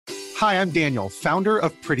Hi, I'm Daniel, founder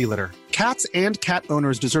of Pretty Litter. Cats and cat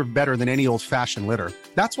owners deserve better than any old-fashioned litter.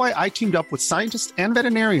 That's why I teamed up with scientists and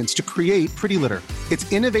veterinarians to create Pretty Litter.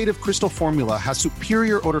 Its innovative crystal formula has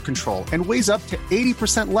superior odor control and weighs up to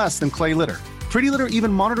 80% less than clay litter. Pretty Litter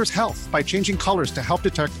even monitors health by changing colors to help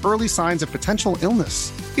detect early signs of potential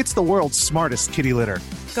illness. It's the world's smartest kitty litter.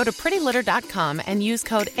 Go to prettylitter.com and use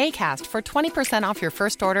code ACAST for 20% off your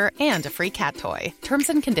first order and a free cat toy. Terms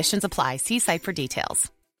and conditions apply. See site for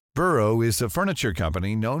details. Burrow is a furniture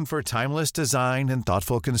company known for timeless design and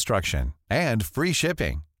thoughtful construction and free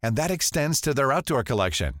shipping, and that extends to their outdoor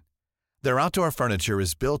collection. Their outdoor furniture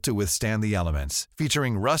is built to withstand the elements,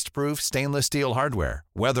 featuring rust-proof stainless steel hardware,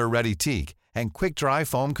 weather-ready teak, and quick-dry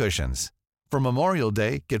foam cushions. For Memorial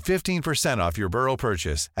Day, get 15% off your Burrow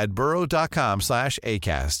purchase at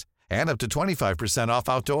burrow.com/ACAST and up to 25% off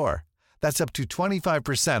outdoor. That's up to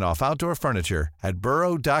 25% off outdoor furniture at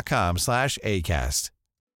burrow.com/ACAST.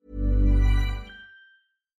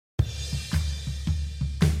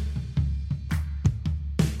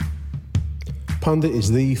 Pundit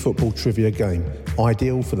is the football trivia game,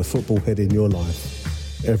 ideal for the football head in your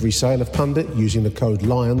life. Every sale of Pundit using the code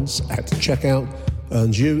LIONS at checkout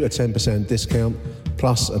earns you a 10% discount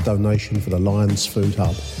plus a donation for the Lions Food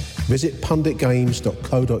Hub. Visit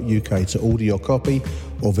punditgames.co.uk to order your copy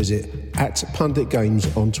or visit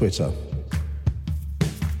 @punditgames on Twitter.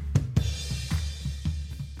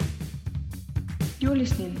 You're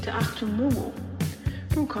listening to Achtung, Millwall,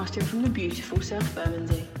 broadcasting from the beautiful South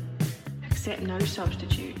Bermondsey. Accept no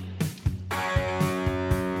substitute.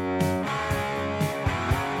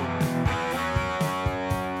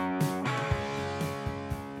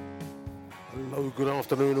 Hello, good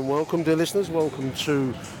afternoon and welcome, dear listeners. Welcome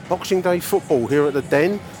to Boxing Day football here at the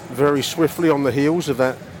Den, very swiftly on the heels of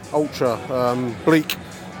that ultra bleak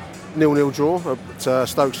 0-0 draw at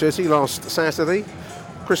Stoke City last Saturday.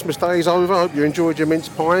 Christmas Day is over. I hope you enjoyed your mince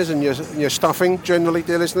pies and your stuffing generally,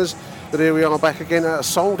 dear listeners. But here we are back again at a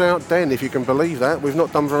sold-out Den, if you can believe that. We've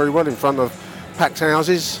not done very well in front of packed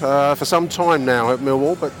houses for some time now at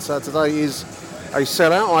Millwall, but today is a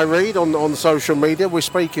sellout, I read on social media. We're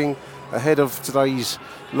speaking ahead of today's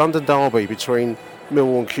London derby between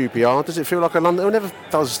Millwall and QPR. Does it feel like a London? It never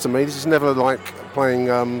does to me. This is never like playing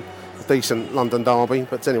a decent London derby.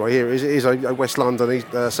 But anyway, here it is a West London,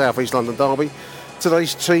 South East London derby.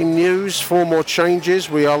 Today's team news: 4 more changes.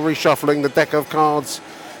 We are reshuffling the deck of cards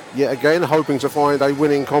yet again, hoping to find a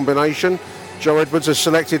winning combination. Joe Edwards has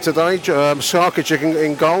selected today. Sarkic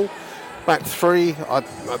in goal. Back 3,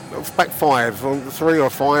 back 5, 3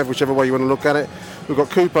 or 5, whichever way you want to look at it. We've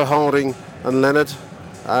got Cooper, Harding and Leonard,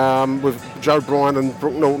 with Joe Bryan and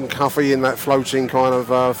Brooke Norton-Cuffy in that floating kind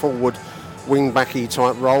of forward wing-backy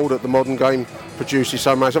type role that the modern game produces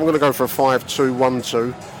so much. I'm going to go for a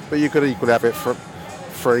 5-2-1-2, but you could equally have it for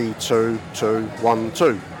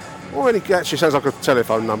 3-2-2-1-2. Well, it actually sounds like a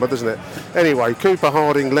telephone number, doesn't it? Anyway, Cooper,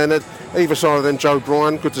 Harding, Leonard, either side of them Joe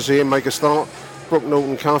Bryan, good to see him make a start. Brooke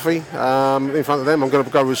Norton-Cuffy, in front of them I'm going to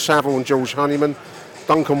go with Saville and George Honeyman.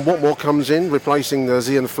 Duncan Watmore comes in, replacing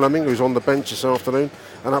Zian Fleming, who's on the bench this afternoon.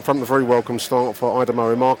 And up front, the very welcome start for Ida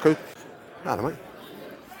Morimaku. Hello, mate.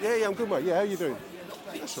 Yeah, I'm good, mate. Yeah, how you doing?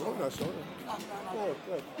 That's all right, that's all right. Oh,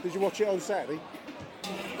 did you watch it on Saturday?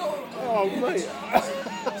 Oh, mate.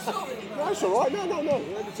 That's all right. No.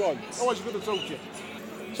 Every time. Always good to talk to you.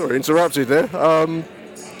 Sorry, interrupted there.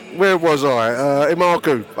 Where was I?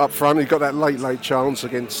 Imaku up front. He got that late chance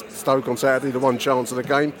against Stoke on Saturday, the one chance of the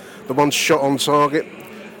game, the one shot on target,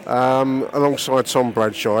 alongside Tom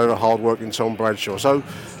Bradshaw, a hard-working Tom Bradshaw. So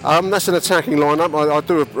that's an attacking lineup. I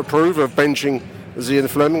do approve of benching Zian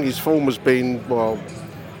Fleming. His form has been, well,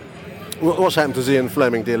 what's happened to Zian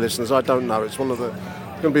Fleming, dear listeners? I don't know. It's going to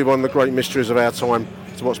be one of the great mysteries of our time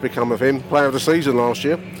to what's become of him. Player of the season last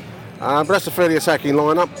year. But that's a fairly attacking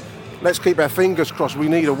lineup. Let's keep our fingers crossed. We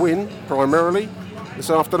need a win, primarily, this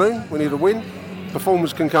afternoon. We need a win.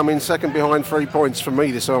 Performance can come in second behind 3 points for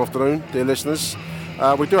me this afternoon, dear listeners.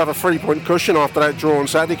 We do have a 3-point cushion after that draw on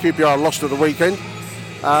Saturday. QPR lost at the weekend.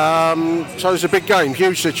 So it's a big game,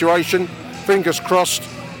 huge situation. Fingers crossed.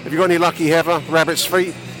 If you've got any lucky heather, rabbit's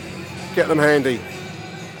feet, get them handy.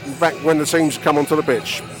 Back when the teams come onto the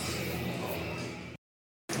pitch.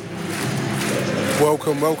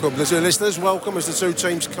 Welcome, listeners. Welcome as the two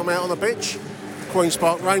teams come out on the pitch. Queen's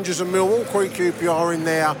Park Rangers and Millwall. QPR in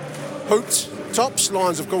their hooped tops.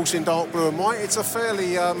 Lions, of course, in dark blue and white. It's a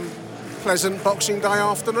fairly pleasant Boxing Day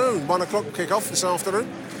afternoon. 1 o'clock kick-off this afternoon.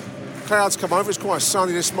 Clouds come over. It's quite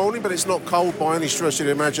sunny this morning, but it's not cold by any stretch of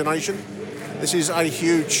the imagination. This is a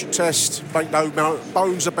huge test. Make no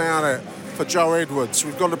bones about it for Joe Edwards.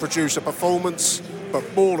 We've got to produce a performance, but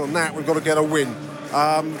more than that, we've got to get a win.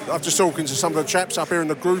 I've just talking to some of the chaps up here in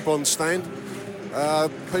the Groupon stand.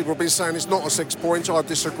 People have been saying it's not a 6-pointer. I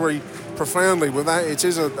disagree profoundly with that. It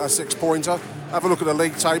is a 6-pointer. Have a look at the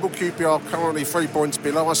league table. QPR currently 3 points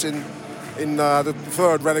below us in the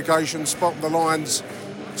third relegation spot. The Lions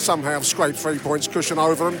somehow have scraped 3 points cushion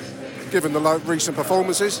over them, given the recent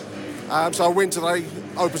performances. So a win today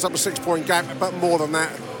opens up a 6-point gap, but more than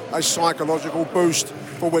that, a psychological boost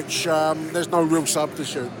for which there's no real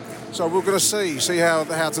substitute. So we're going to see how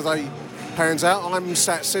today pans out. I'm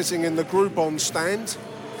sitting in the Groupon stand.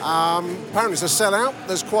 Apparently it's a sellout.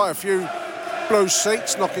 There's quite a few blue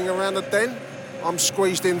seats knocking around the den. I'm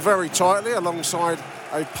squeezed in very tightly alongside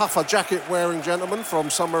a puffer jacket wearing gentleman from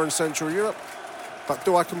somewhere in Central Europe. But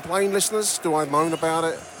do I complain, listeners? Do I moan about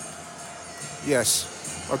it?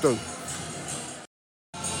 Yes, I do.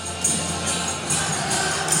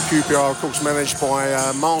 QPR, of course, managed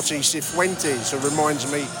by Marty Cifuentes, who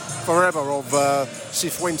reminds me forever of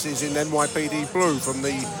Cifuentes in NYPD Blue from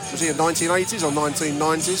the 1980s or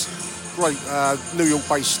 1990s. Great New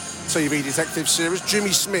York-based TV detective series. Jimmy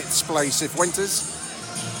Smits plays Cifuentes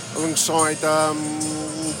alongside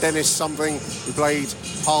Dennis something, who played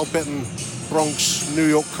hard-bitten Bronx New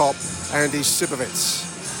York cop Andy Sibovitz.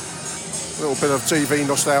 A little bit of TV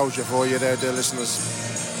nostalgia for you there, dear listeners.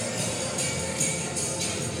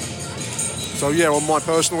 So yeah, on my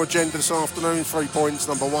personal agenda this afternoon, 3 points,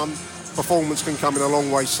 number one. Performance can come in a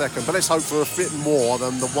long way second, but let's hope for a bit more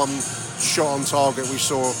than the one shot on target we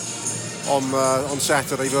saw on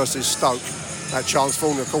Saturday versus Stoke. That chance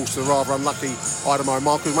falling, of course, to the rather unlucky Idemo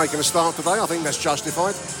Marku making a start today. I think that's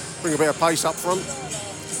justified. Bring a bit of pace up front.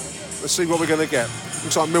 Let's see what we're going to get.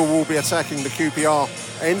 Looks like Millwall will be attacking the QPR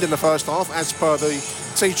end in the first half, as per the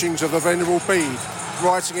teachings of the Venerable Bede,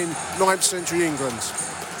 writing in 9th century England.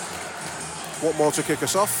 What more to kick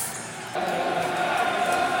us off?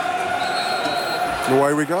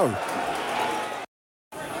 Away we go.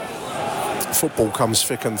 Football comes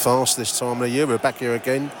thick and fast this time of the year. We're back here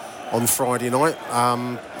again on Friday night.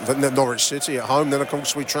 Norwich City at home. Then, of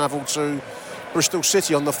course, we travel to Bristol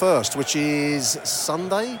City on the 1st, which is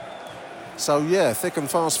Sunday. So, yeah, thick and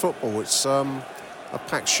fast football. It's a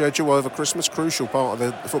packed schedule over Christmas, crucial part of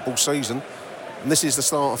the football season. And this is the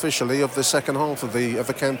start officially of the second half of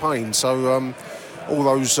the campaign. So all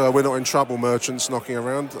those we're not in trouble merchants knocking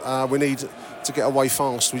around, we need to get away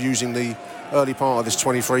fast. We're using the early part of this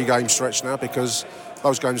 23-game stretch now, because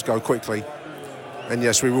those games go quickly. And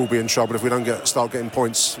yes, we will be in trouble if we don't start getting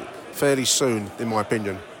points fairly soon, in my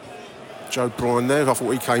opinion. Joe Bryan there, I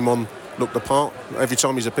thought he came on, looked the part. Every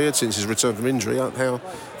time he's appeared since his return from injury, how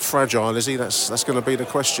fragile is he? That's going to be the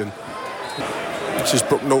question. This is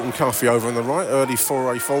Brooke Norton-Cuffy over on the right. Early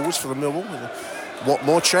foray forwards for the Millwall. What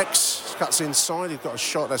more checks? Cuts inside. He's got a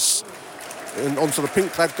shot that's onto the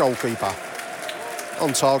pink-clad goalkeeper.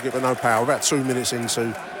 On target but no power. About 2 minutes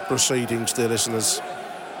into proceedings, dear listeners.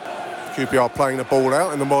 QPR playing the ball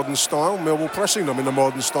out in the modern style. Millwall pressing them in the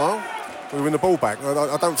modern style. We win the ball back.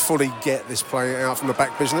 I don't fully get this playing out from the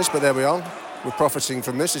back business, but there we are. We're profiting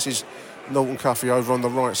from this. This is Norton-Cuffy over on the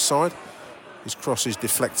right side. His cross is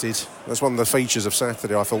deflected. That's one of the features of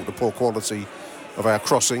Saturday, I thought, the poor quality of our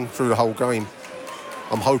crossing through the whole game.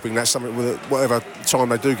 I'm hoping that's something with whatever time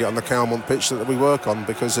they do get on the Calmont pitch that we work on,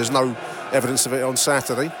 because there's no evidence of it on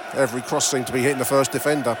Saturday. Every cross seemed to be hitting the first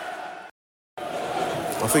defender.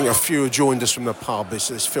 I think a few have joined us from the pub.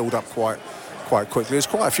 It's filled up quite quickly. There's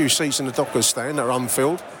quite a few seats in the Dockers stand that are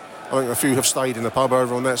unfilled. I think a few have stayed in the pub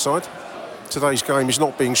over on that side. Today's game is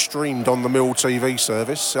not being streamed on the Mill TV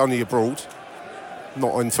service, only abroad.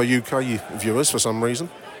 Not in for UK viewers for some reason.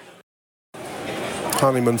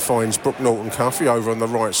 Honeyman finds Brooke Norton-Cuffy over on the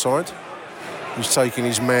right side. He's taking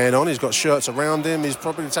his man on. He's got shirts around him. He's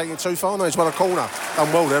probably taking it too far. No, he's won a corner.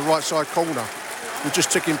 Done well there, right side corner. We're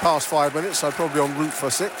just ticking past 5 minutes, so probably en route for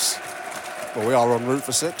 6. Well, we are en route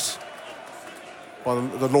for 6. By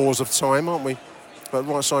the laws of time, aren't we? But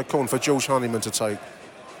right side corner for George Honeyman to take.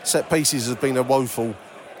 Set pieces has been a woeful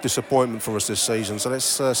disappointment for us this season, so let's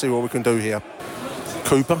see what we can do here.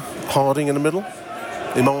 Cooper, Harding in the middle,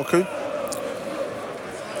 Imarku.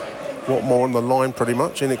 What more on the line, pretty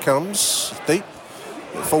much. In it comes, deep.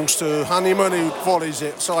 It falls to Honeyman, who volleys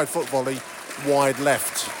it, side foot volley, wide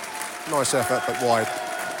left. Nice effort, but wide.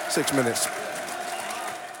 6 minutes.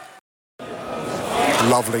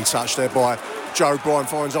 Lovely touch there by Joe Bryan.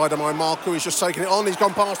 Finds Idemo Marku. He's just taking it on. He's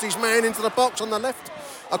gone past his man into the box on the left.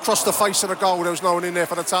 Across the face of the goal. There was no one in there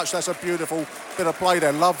for the touch. That's a beautiful bit of play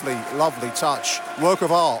there. Lovely, lovely touch. Work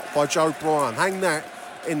of art by Joe Bryan. Hang that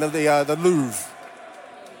in the Louvre,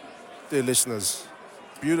 dear listeners.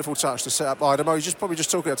 Beautiful touch to set up Idemo. He probably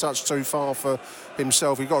just took it a touch too far for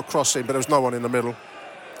himself. He got a cross in, but there was no one in the middle.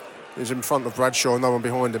 He was in front of Bradshaw, no one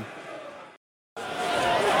behind him.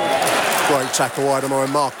 Great tackle, Idemo,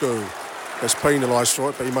 and Marco gets penalised for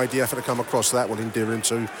it, but he made the effort to come across. That will endear him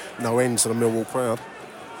to no end to the Millwall crowd.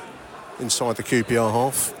 Inside the QPR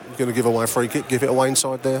half. You're going to give away a free kick, give it away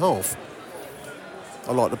inside their half.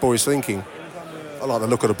 I like the boy's thinking. I like the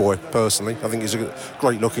look of the boy, personally. I think he's a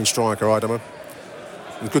great-looking striker, Idemo.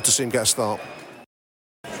 It's good to see him get a start.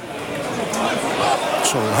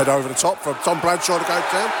 So we'll head over the top for Tom Bradshaw to go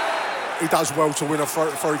down. He does well to win a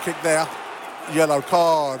free kick there. Yellow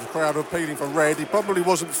card, the crowd appealing for red. He probably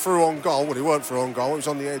wasn't through on goal. Well, he weren't through on goal. He was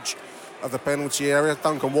on the edge of the penalty area.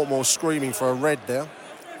 Duncan Watmore screaming for a red there.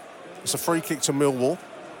 It's a free kick to Millwall.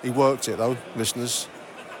 He worked it, though, listeners.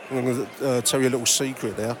 I'm going to tell you a little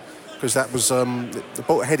secret there, because that was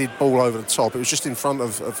the headed ball over the top. It was just in front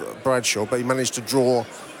of Bradshaw, but he managed to draw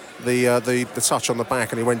the touch on the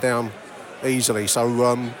back, and he went down easily. So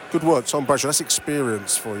good work, Tom Bradshaw. That's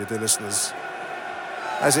experience for you, dear listeners.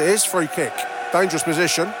 As it is, free kick. Dangerous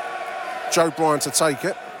position. Joe Bryant to take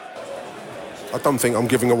it. I don't think I'm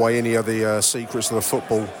giving away any of the secrets of the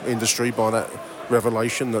football industry by that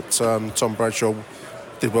revelation that Tom Bradshaw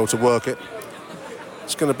did well to work it.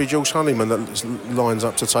 It's going to be Jules Honeyman that lines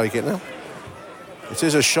up to take it now. It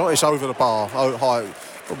is a shot. It's over the bar. High,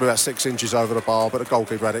 probably about 6 inches over the bar, but the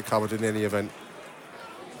goalkeeper had it covered in any event.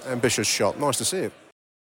 Ambitious shot. Nice to see it.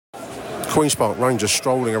 Queen's Park Rangers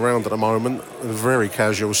strolling around at the moment in a very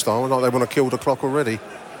casual style, like they want to kill the clock already.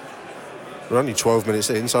 We're only 12 minutes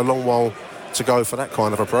in, so a long while to go for that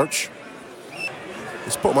kind of approach.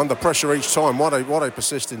 It's put them under pressure each time. Why they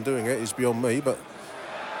persist in doing it is beyond me, but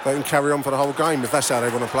they can carry on for the whole game if that's how they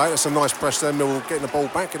want to play. That's a nice press there. Millwall getting the ball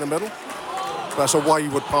back in the middle. That's a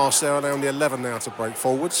wayward pass there, and they're on the 11 now to break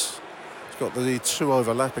forwards. He's got the 2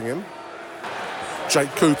 overlapping him.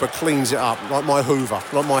 Jake Cooper cleans it up like my Hoover,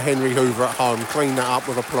 like my Henry Hoover at home. Clean that up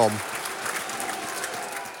with aplomb.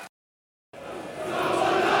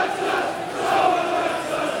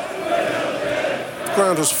 The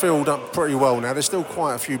ground has filled up pretty well now. There's still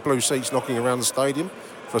quite a few blue seats knocking around the stadium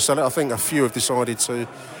for a sellout. I think a few have decided to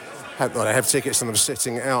have tickets and are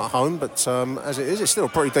sitting out at home, but as it is, it's still a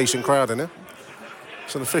pretty decent crowd in there.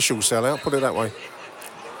 It's an official sellout, put it that way.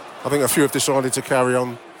 I think a few have decided to carry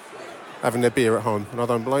on having their beer at home, and I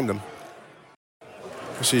don't blame them.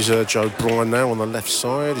 This is Joe Bryan now on the left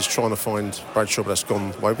side. He's trying to find Bradshaw, but that's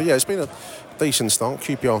gone away. But yeah, it's been a decent start.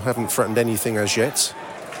 QPR haven't threatened anything as yet,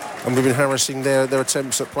 and we've been harassing their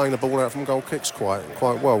attempts at playing the ball out from goal kicks quite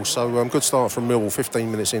well. So good start from Millwall,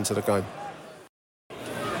 15 minutes into the game.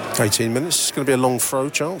 18 minutes. It's going to be a long throw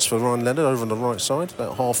chance for Ryan Leonard over on the right side,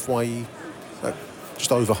 about halfway,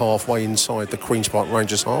 just over halfway inside the Queen's Park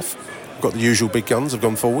Rangers half. Got the usual big guns have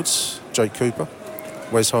gone forwards. Jake Cooper,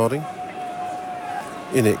 Wes Harding.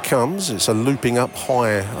 In it comes. It's a looping up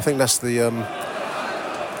high. I think that's a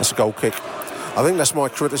goal kick. I think that's my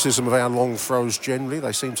criticism of our long throws generally.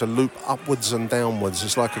 They seem to loop upwards and downwards.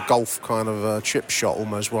 It's like a golf kind of chip shot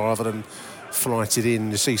almost, rather than flight it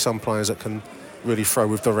in. You see some players that can really throw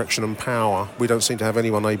with direction and power. We don't seem to have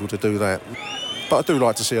anyone able to do that. But I do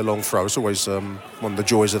like to see a long throw. It's always one of the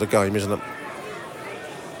joys of the game, isn't it?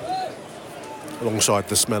 Alongside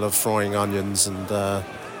the smell of frying onions and the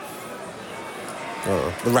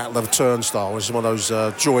rattle of a turnstile is one of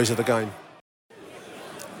those joys of the game.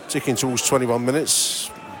 Ticking towards 21 minutes,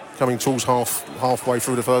 coming towards halfway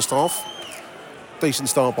through the first half. Decent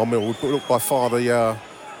start by Millwall, but looked by far the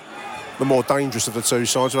more dangerous of the two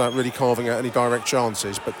sides without really carving out any direct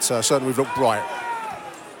chances. But certainly we've looked bright.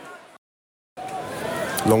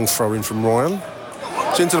 Long throw in from Ryan.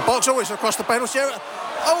 It's into the box. Oh, it's across the penalty area.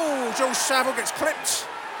 Oh, Joel Saville gets clipped.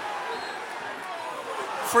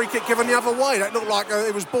 Free kick given the other way. That looked like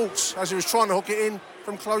it was balked as he was trying to hook it in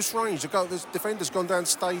from close range. The defender's gone down,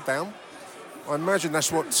 stayed down. I imagine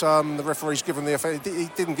that's what the referee's given the offence. He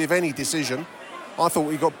didn't give any decision. I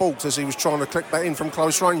thought he got balked as he was trying to clip that in from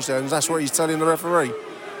close range there, and that's what he's telling the referee.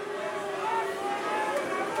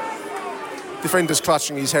 Defender's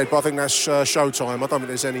clutching his head, but I think that's showtime. I don't think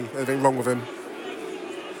there's anything wrong with him.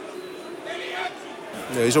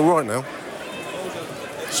 Yeah, he's all right now.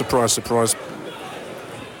 Surprise, surprise.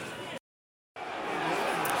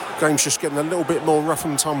 Game's just getting a little bit more rough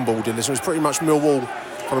and tumble. It was pretty much Millwall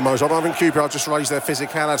for the most part. I think QPR just raised their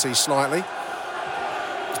physicality slightly.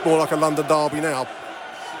 It's more like a London derby now.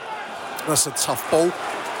 That's a tough ball.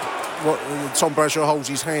 Tom Bradshaw holds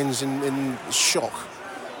his hands in shock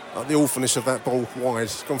at the awfulness of that ball wide.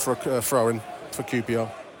 It's gone for a throw-in for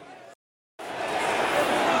QPR.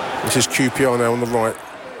 This is QPR now on the right.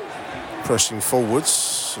 Pressing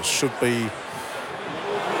forwards. It should be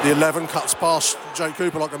the 11, cuts past Jake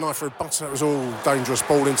Cooper like a knife through butter. That was all dangerous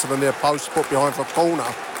ball into the near post, put behind for a corner.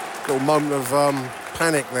 Little moment of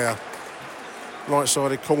panic there.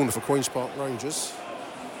 Right-sided corner for Queen's Park Rangers.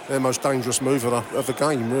 Their most dangerous move of the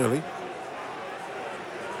game, really.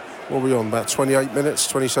 What are we on, about 28 minutes,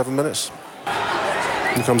 27 minutes?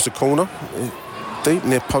 Here comes the corner. Deep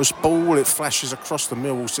near post ball, it flashes across the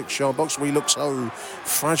Millwall 6-yard box. We look so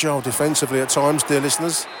fragile defensively at times, dear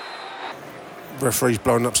listeners. Referee's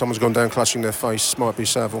blown up, someone's gone down clutching their face. Might be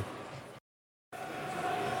Saville.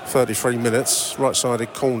 33 minutes,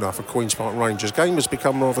 right-sided corner for Queen's Park Rangers. Game has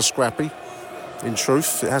become rather scrappy, in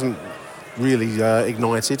truth. It hasn't really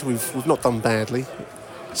ignited. We've not done badly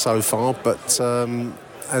so far, but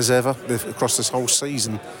as ever, across this whole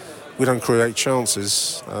season, we don't create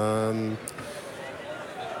chances.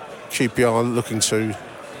 QPR looking to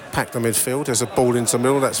pack the midfield. There's a ball into the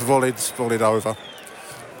middle, that's volleyed over,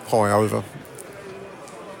 high over.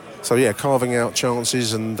 So yeah, carving out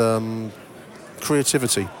chances and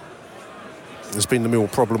creativity has been the Mill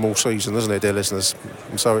problem all season, hasn't it, dear listeners?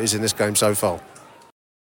 And so it is in this game so far.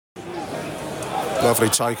 Lovely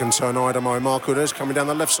take and turn Idemo. Marquez coming down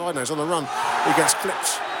the left side now, he's on the run. He gets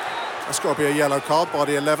clipped. That's got to be a yellow card by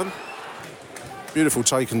the 11. Beautiful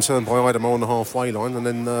take and turn by Idemo on the halfway line, and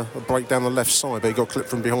then a break down the left side, but he got clipped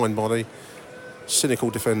from behind by the cynical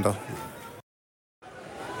defender.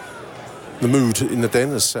 The mood in the Den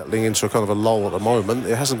is settling into a kind of a lull at the moment.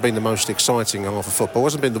 It hasn't been the most exciting half of football. It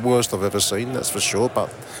hasn't been the worst I've ever seen, that's for sure,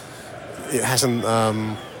 but it hasn't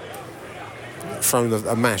thrown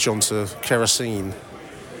a match onto kerosene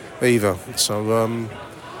either. So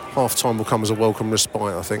half-time will come as a welcome respite,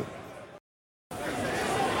 I think.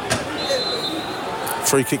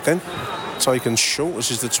 Free kick then, taken short. This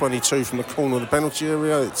is the 22 from the corner of the penalty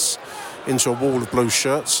area. It's into a wall of blue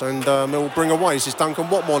shirts, and Mill will bring away. This is Duncan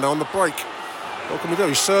Watmore now on the break. What can we do?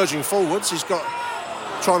 He's surging forwards. He's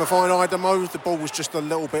trying to find Idemo. The ball was just a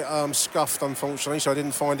little bit scuffed, unfortunately, so I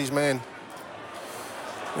didn't find his man.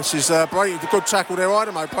 This is Brady, the good tackle there.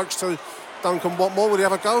 Idemo pokes to Duncan Watmore. Will he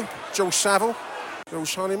have a go? George Saville,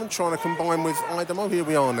 George Honeyman trying to combine with Idemo. Here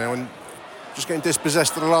we are now, and just getting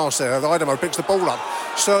dispossessed at the last there. Idemo picks the ball up,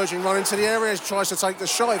 surging, running to the area, tries to take the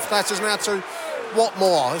shot. It flatters now to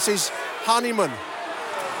Watmore. This is Honeyman.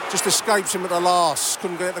 Just escapes him at the last.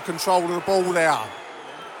 Couldn't get the control of the ball there.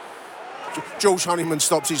 George Honeyman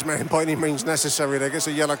stops his man by any means necessary there. Gets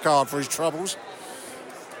a yellow card for his troubles.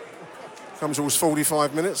 Comes towards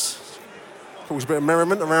 45 minutes. Causes a bit of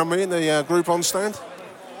merriment around me in the Groupon stand.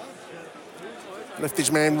 Left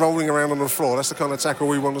his man rolling around on the floor. That's the kind of tackle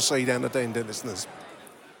we want to see down the Den, dear listeners.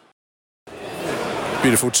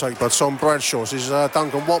 Beautiful take by Tom Bradshaw. This is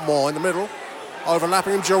Duncan Watmore in the middle.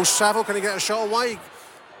 Overlapping him, Joel Saville. Can he get a shot away?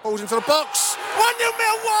 Balls into the box. 1-0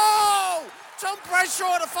 Millwall! Tom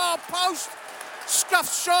Bradshaw at the far post.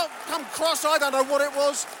 Scuffed shot, come cross. I don't know what it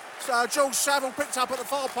was. Joel Saville picked up at the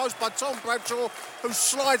far post by Tom Bradshaw, who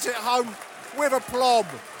slides it home with a plomb.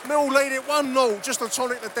 Mill lead it 1-0. Just the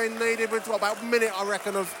tonic that they needed with about a minute, I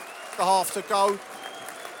reckon, of the half to go.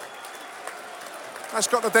 That's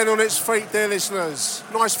got the Den on its feet, dear listeners.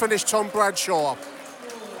 Nice finish, Tom Bradshaw.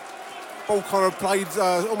 Ball kind of played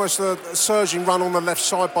almost a surging run on the left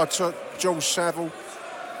side by Joel Saville.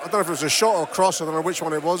 I don't know if it was a shot or a cross, I don't know which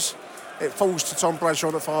one it was. It falls to Tom Bradshaw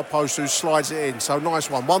at the far post, who slides it in. So nice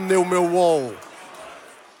one. 1-0 Millwall.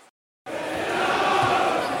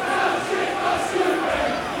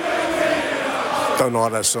 Don't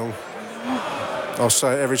like that song. I'll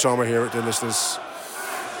say it every time I hear it, dear listeners.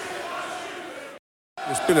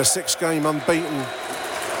 It's been a 6-game unbeaten,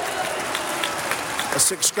 a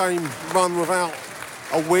 6-game run without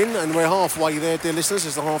a win, and we're halfway there, dear listeners,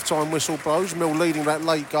 as the half-time whistle blows. Mill leading that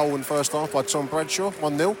late goal in the first half by Tom Bradshaw,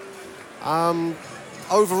 1-0.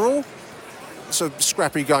 Overall, it's a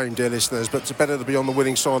scrappy game, dear listeners, but it's better to be on the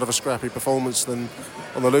winning side of a scrappy performance than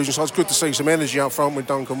on the losing side. It's good to see some energy up front with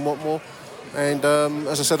Duncan Watmore. And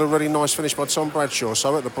as I said, a really nice finish by Tom Bradshaw.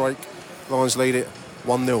 So at the break, Lions lead it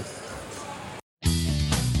 1-0.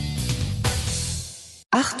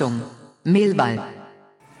 Achtung, Millwall.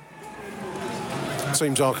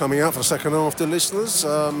 Teams are coming out for the second half, dear listeners.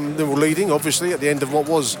 They were leading, obviously, at the end of what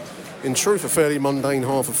was, in truth, a fairly mundane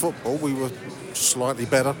half of football. We were slightly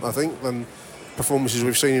better, I think, than performances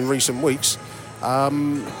we've seen in recent weeks.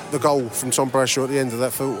 The goal from Tom Bradshaw at the end of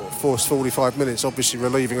that first 45 minutes, obviously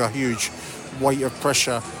relieving a huge weight of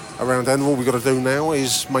pressure around, and all we've got to do now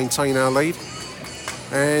is maintain our lead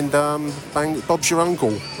and bang, Bob's your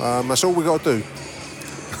uncle. That's all we've got to do.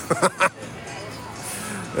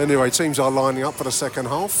 Anyway, teams are lining up for the second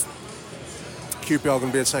half. QPR are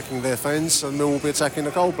going to be attacking their fans and Millwall will be attacking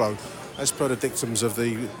the goal blow, as per the dictums of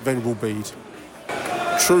the Venerable Bede.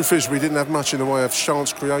 Truth is, we didn't have much in the way of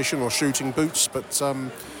chance creation or shooting boots, but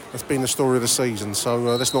that's been the story of the season, so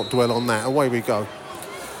let's not dwell on that. Away we go.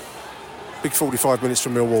 Big 45 minutes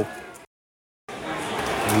from Millwall.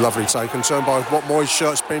 Lovely take and turn by what Moyes'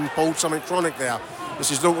 shirt's been pulled, something chronic there.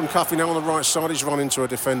 This is Lawton Cuffy now on the right side. He's run into a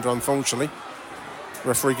defender, unfortunately.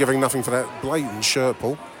 Referee giving nothing for that blatant shirt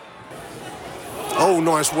pull. Oh,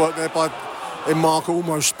 nice work there by Mark.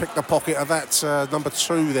 Almost picked the pocket of that number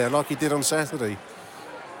 2 there, like he did on Saturday.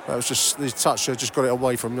 That was just his touch, just got it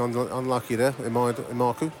away from him. Unlucky there,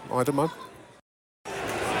 Marku, Idemo.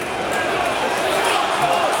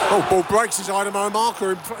 Oh, ball breaks his Idemo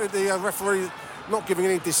Marker. The referee not giving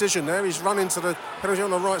any decision there. He's run into the penalty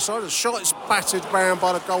on the right side. The shot is battered round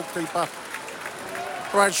by the goalkeeper.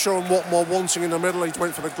 Bradshaw and Watmore wanting in the middle. He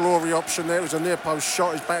went for the glory option there. It was a near post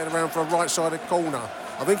shot. He's batted around for a right-sided corner.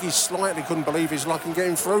 I think he slightly couldn't believe his luck in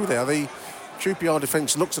getting through there. The QPR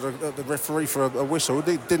defence looked at the referee for a whistle.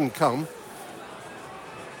 It didn't come.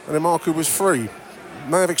 And then Marku was free.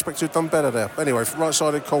 May have expected to have done better there. Anyway,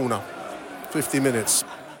 right-sided corner. 50 minutes.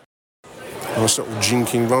 Nice little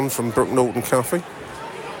jinking run from Brooke Norton Cuffy.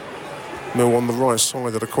 Mill on the right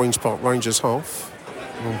side of the Queen's Park Rangers half.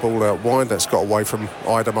 One ball out wide. That's got away from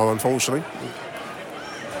Idemo, unfortunately.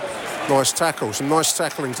 Nice tackle. Some nice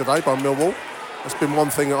tackling today by Millwall. That's been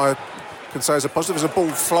one thing that I can say as a positive. As a ball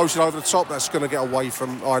floated over the top, that's going to get away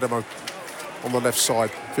from Idemo on the left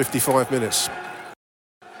side. 55 minutes.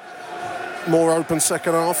 More open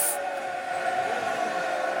second half.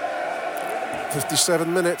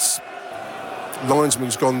 57 minutes.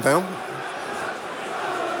 Linesman's gone down.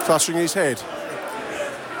 Clutching his head.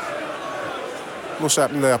 What's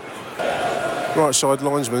happened there? Right side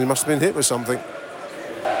linesman, he must have been hit with something.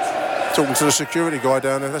 Talking to the security guy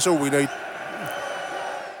down there, that's all we need.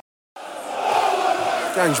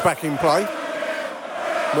 Game's back in play.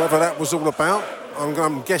 Whatever that was all about,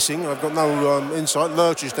 I'm guessing, I've got no insight.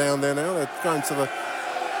 Lurch is down there now, they're going to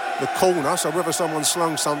the corner, so whether someone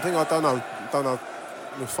slung something, I don't know.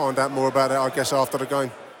 We'll find out more about it, I guess, after the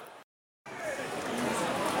game.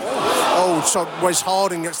 Oh, so Wes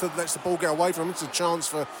Harding lets the ball get away from him. It's a chance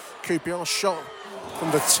for QPR. Shot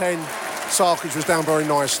from the 10. Sarkic was down very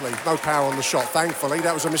nicely. No power on the shot, thankfully.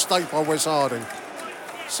 That was a mistake by Wes Harding.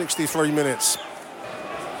 63 minutes.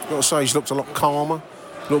 Got to say, he's looked a lot calmer,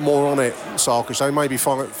 looked more on it, Sarkic. They may be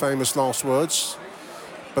famous last words,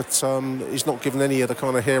 but he's not given any of the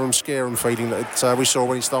kind of hear-em, scare-em feeling that we saw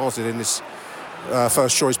when he started in this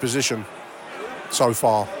first choice position so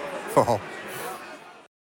far.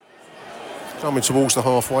 Coming towards the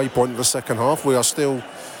halfway point of the second half, we are still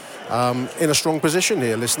in a strong position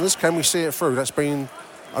here, listeners. Can we see it through? That's been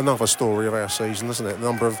another story of our season, isn't it? The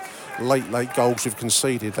number of late goals we've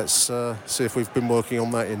conceded. Let's see if we've been working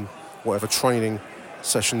on that in whatever training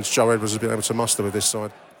sessions Joe Edwards has been able to muster with this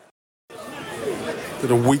side.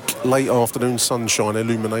 Did a weak late afternoon sunshine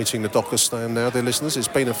illuminating the Docker stand now, dear listeners. It's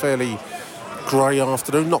been a fairly grey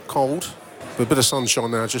afternoon, not cold, but a bit of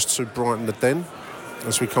sunshine now just to brighten the den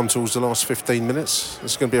as we come towards the last 15 minutes.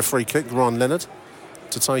 It's going to be a free kick, Ryan Leonard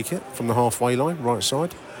to take it from the halfway line, right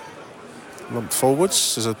side. Lumped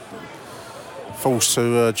forwards. There's a falls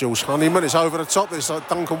to Jules Honeyman. It's over the top. There's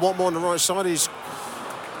Duncan Watmore on the right side. He's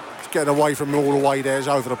getting away from all the way there. He's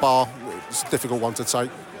over the bar. It's a difficult one to take.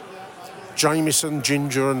 Jameson,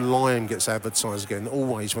 Ginger and Lime gets advertised again.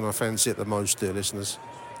 Always when I fancy it the most, dear listeners.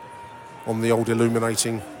 On the old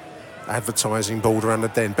illuminating advertising board around the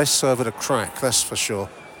den. Best serve at a crack, that's for sure.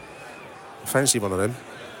 Fancy one of them.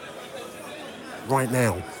 Right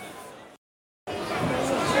now.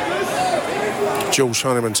 Jules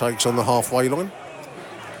Honeyman takes on the halfway line.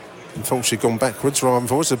 Unfortunately gone backwards, rather than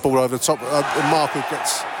forwards. The ball over the top. Marku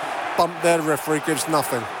gets bumped there. The referee gives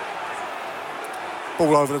nothing.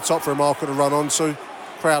 Ball over the top for Marku to run onto.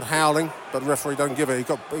 Crowd howling, but the referee don't give it. He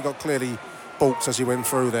got clearly balked as he went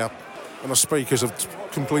through there. And I speak as a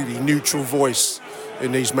completely neutral voice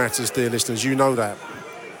in these matters, dear listeners. You know that.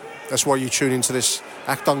 That's why you tune into this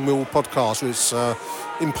Achtung Millwall podcast with its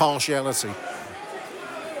impartiality.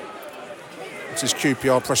 This is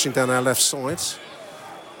QPR pressing down our left side.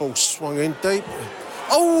 Ball swung in deep.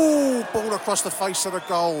 Oh! Ball across the face of the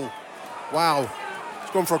goal. Wow.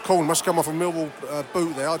 It's gone for a corner. Must come off a Millwall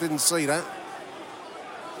boot there. I didn't see that.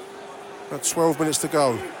 About 12 minutes to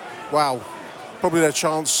go. Wow. Probably their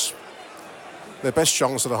chance. Their best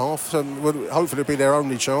chance of the half, and hopefully it'll be their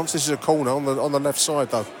only chance. This is a corner on the left side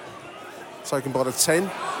though. Taken by the 10.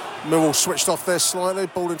 Millwall switched off there slightly,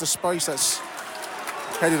 ball into space. That's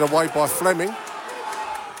headed away by Fleming.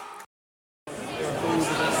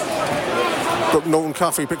 Brooke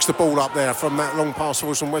Norton-Cuffy picks the ball up there from that long pass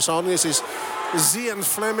towards from Wes Harding. This is Zian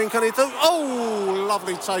Fleming. Can he do? Oh,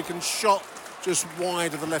 lovely taken shot just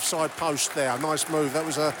wide of the left side post there. Nice move. That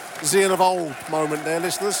was a Zian of old moment there,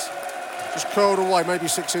 listeners. Just curled away, maybe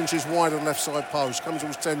 6 inches wide of the left side post. Comes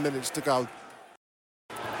almost 10 minutes to go.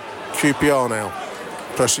 QPR now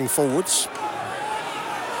pressing forwards.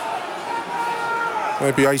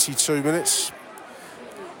 Maybe 82 minutes.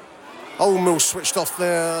 Old Mill switched off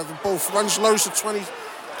there. The ball runs low to 20.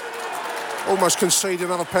 Almost conceded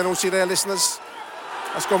another penalty there, listeners.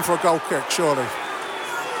 That's gone for a goal kick, surely.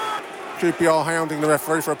 QPR hounding the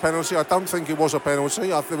referee for a penalty. I don't think it was a penalty.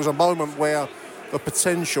 There was a moment where the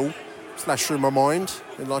potential flashed through my mind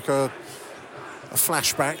in like a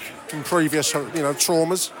flashback from previous,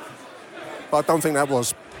 traumas. But I don't think that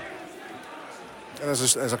was. And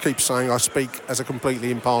as I keep saying, I speak as a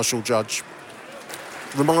completely impartial judge.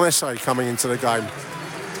 Romain Esse coming into the game.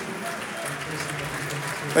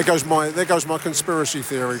 There goes my conspiracy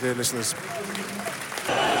theory, dear listeners.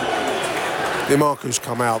 Dimarcu's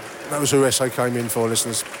come out. That was who Esse came in for,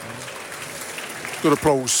 listeners. Good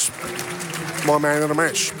applause. My man of the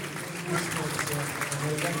match.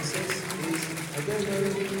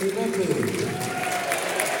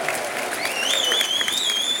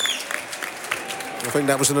 I think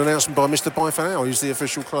that was an announcement by Mr. Byfanau. He's the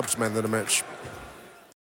official club's man of the match.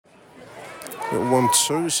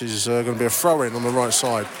 1-2. This is going to be a throw-in on the right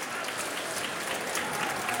side.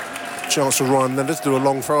 Chance for Ryan Leonard to do a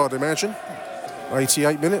long throw, I'd imagine.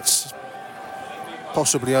 88 minutes.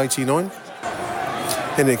 Possibly 89.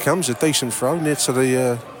 In it comes, a decent throw near to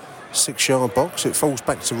the 6-yard box. It falls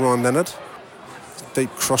back to Ryan Leonard. Deep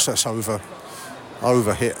cross, that's over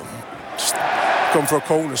hit. Just gone for a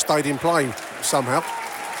corner, stayed in play somehow.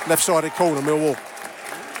 Left-sided corner, Millwall.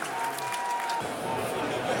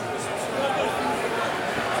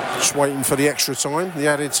 Just waiting for the extra time, the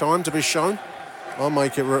added time to be shown. I'll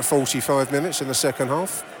make it, we're at 45 minutes in the second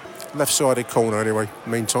half. Left-sided corner anyway,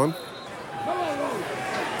 meantime.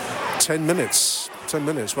 10 minutes,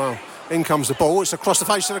 wow. In comes the ball, it's across the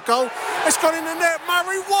face of the goal. It's gone in the net,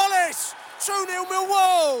 Murray Wallace! 2-0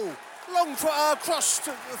 Millwall! Long cross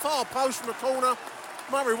to the far post from the corner.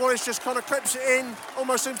 Murray Wallace just kind of clips it in,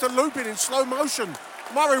 almost seems to loop it in slow motion.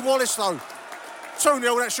 Murray Wallace though.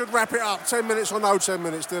 2-0, that should wrap it up. 10 minutes or no 10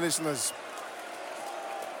 minutes, dear listeners.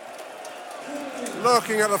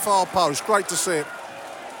 Lurking at the far post, great to see it.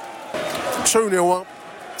 2-0 up,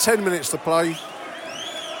 10 minutes to play.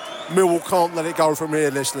 Millwall can't let it go from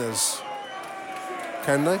here, listeners.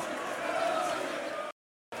 Can they?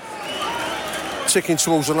 Ticking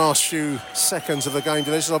towards the last few seconds of the game.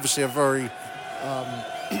 This is obviously a very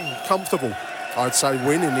comfortable, I'd say,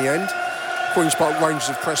 win in the end. Queen's Park Rangers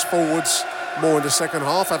have pressed forwards more in the second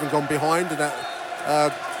half, having gone behind in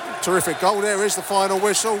that terrific goal. There is the final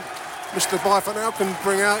whistle. Mr. Byfanau can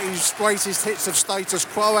bring out his greatest hits of Status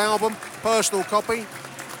Quo album, personal copy.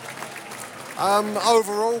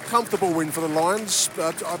 Overall, comfortable win for the Lions.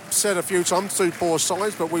 I've said a few times, 2 poor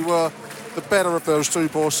sides, but we were the better of those 2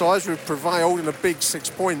 poor sides. We prevailed in a big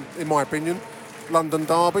 6-point, in my opinion, London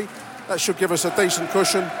derby. That should give us a decent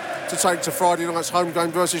cushion to take to Friday night's home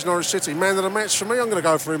game versus Norwich City. Man of the match for me, I'm going to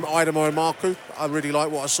go for him, Aidomo Marku. I really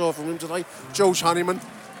like what I saw from him today. George Honeyman.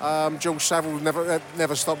 George Saville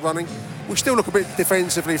never stopped running. We still look a bit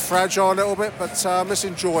defensively fragile a little bit, but let's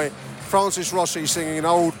enjoy it. Francis Rossi singing an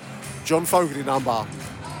old John Fogerty number.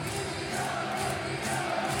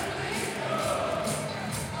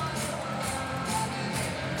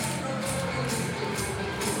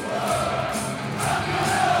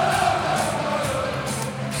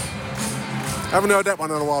 Haven't heard that one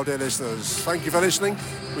in a while, dear listeners. Thank you for listening.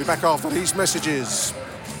 We'll be back after these messages.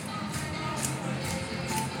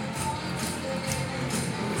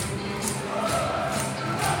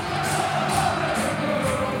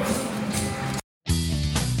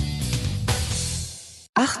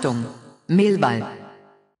 Achtung, Millwall.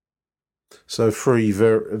 So 3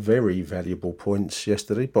 very, very valuable points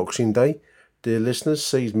yesterday, Boxing Day. Dear listeners,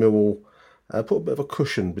 sees Millwall put a bit of a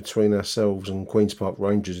cushion between ourselves and Queen's Park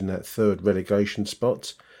Rangers in that 3rd relegation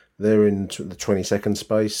spot. They're in the 22nd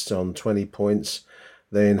space on 20 points.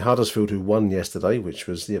 Then Huddersfield, who won yesterday, which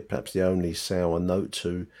was perhaps the only sour note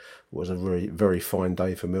to was a very, very fine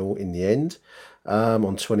day for Mill in the end.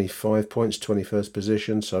 On 25 points, 21st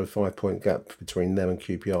position, so 5-point gap between them and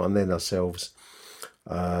QPR, and then ourselves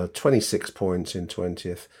 26 points in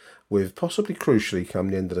 20th, with possibly crucially come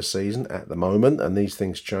the end of the season at the moment, and these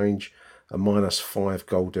things change, a -5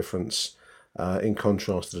 goal difference in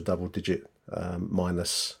contrast to the double-digit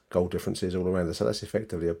minus goal differences all around us. So that's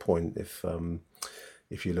effectively a point if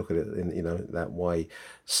if you look at it in that way.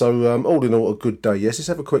 So all in all, a good day. Yes, let's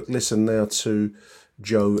have a quick listen now to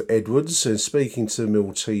Joe Edwards speaking to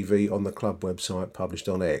Mill TV on the club website published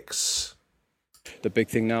on X. The big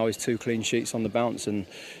thing now is 2 clean sheets on the bounce, and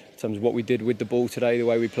in terms of what we did with the ball today, the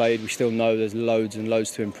way we played, we still know there's loads and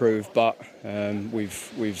loads to improve, but we've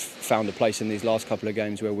found a place in these last couple of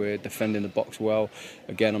games where we're defending the box well.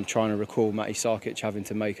 Again, I'm trying to recall Matty Sarkic having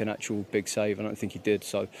to make an actual big save. I don't think he did.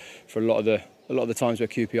 So for a lot of the times where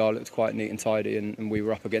QPR looked quite neat and tidy and we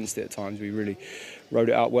were up against it at times, we really rode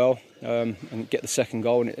it out well and get the second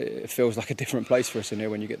goal, and it feels like a different place for us in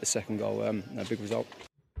here when you get the second goal. A big result.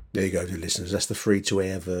 There you go, dear listeners. That's the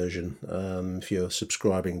free-to-air version. If you're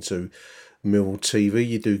subscribing to Mill TV,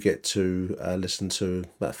 you do get to listen to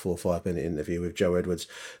that 4 or 5 minute interview with Joe Edwards,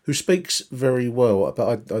 who speaks very well.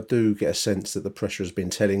 But I do get a sense that the pressure has been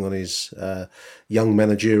telling on his young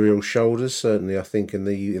managerial shoulders. Certainly, I think in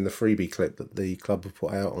the freebie clip that the club have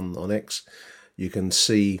put out on X, you can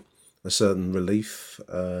see a certain relief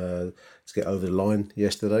to get over the line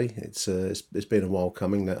yesterday. It's been a while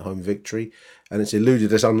coming, that home victory, and it's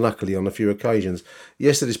eluded us unluckily on a few occasions.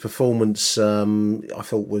 Yesterday's performance, I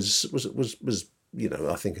thought was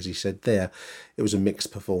I think, as he said there, it was a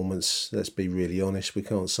mixed performance. Let's be really honest. We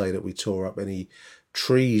can't say that we tore up any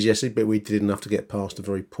trees yesterday, but we did enough to get past a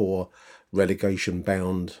very poor relegation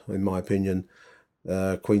bound, in my opinion,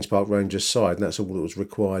 Queen's Park Rangers side, and that's all that was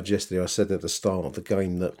required yesterday. I said at the start of the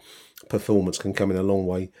game that performance can come in a long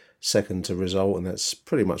way second to result, and that's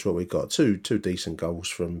pretty much what we got. Two decent goals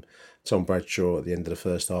from Tom Bradshaw at the end of the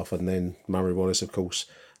first half, and then Murray Wallace, of course,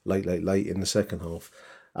 late in the second half.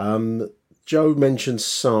 Joe mentioned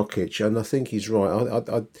Sarkic, and I think he's right.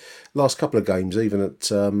 I last couple of games, even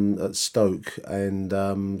at Stoke, and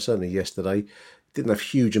certainly yesterday, didn't have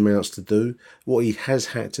huge amounts to do. What he has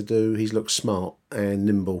had to do, he's looked smart and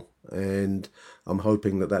nimble, and I'm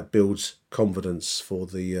hoping that builds confidence for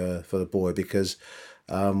the boy, because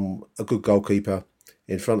a good goalkeeper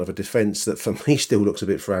in front of a defence that for me still looks a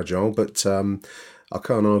bit fragile, but I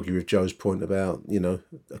can't argue with Joe's point about,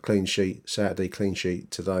 a clean sheet, Saturday clean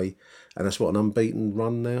sheet today, and that's what, an unbeaten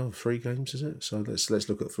run now, 3 games, is it? So let's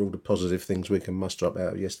look at for all the positive things we can muster up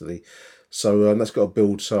out of yesterday. So that's got to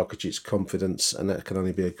build Sarkic's confidence, and that can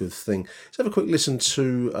only be a good thing. Let's have a quick listen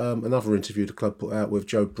to another interview the club put out with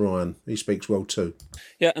Joe Bryan. He speaks well too.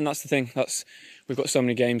 Yeah, and that's the thing. We've got so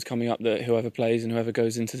many games coming up that whoever plays and whoever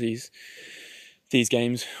goes into these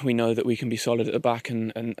games, we know that we can be solid at the back,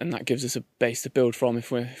 and that gives us a base to build from.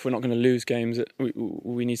 If we're not going to lose games,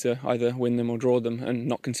 we need to either win them or draw them, and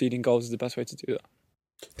not conceding goals is the best way to do that.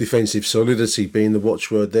 Defensive solidity being the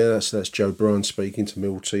watchword there. That's Joe Bryan speaking to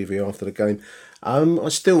Mill TV after the game. I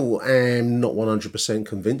still am not 100%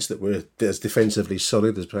 convinced that we're as defensively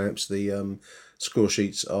solid as perhaps the score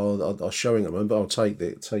sheets are showing at the moment, but I'll take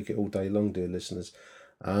it all day long, dear listeners.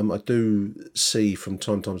 I do see from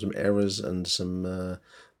time to time some errors and some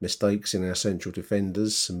mistakes in our central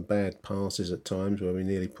defenders, some bad passes at times where we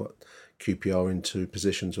nearly put QPR into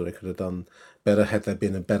positions where they could have done better had there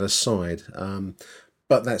been a better side.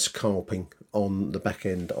 But that's carping on the back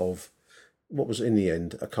end of what was, in the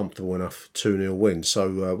end, a comfortable enough 2-0 win.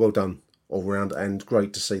 So well done all round, and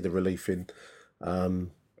great to see the relief in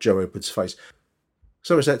Joe Edwards' face.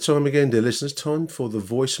 So it's that time again, dear listeners, time for the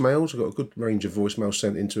voicemails. We've got a good range of voicemails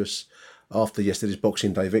sent in to us after yesterday's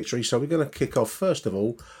Boxing Day victory. So we're going to kick off, first of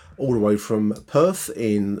all the way from Perth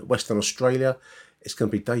in Western Australia. It's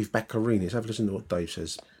going to be Dave Baccarini. Let's have a listen to what Dave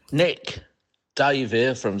says. Nick, Dave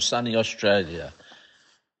here from sunny Australia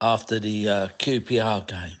after the QPR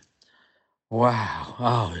game. Wow,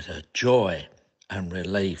 oh, it's a joy and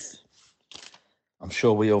relief. I'm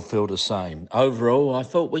sure we all feel the same. Overall, I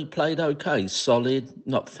thought we played okay, solid,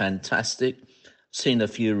 not fantastic. Seen a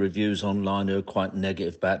few reviews online who are quite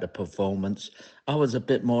negative about the performance. I was a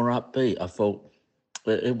bit more upbeat. I thought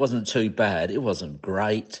it wasn't too bad. It wasn't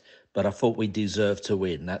great, but I thought we deserved to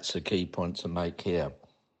win. That's the key point to make here.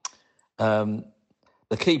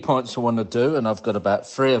 The key points I want to do, and I've got about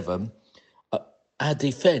 3 of them, our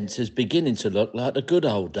defence is beginning to look like the good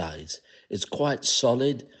old days. It's quite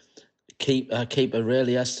solid. Keeper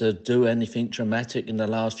rarely has to do anything dramatic in the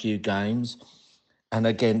last few games. And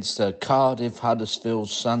against Cardiff, Huddersfield,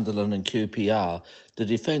 Sunderland and QPR, the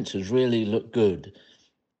defence has really looked good.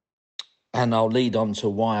 And I'll lead on to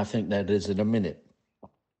why I think that is in a minute.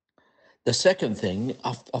 The second thing,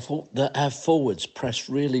 I thought that our forwards pressed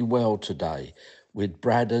really well today with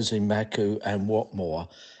Bradders, Imaku and Watmore.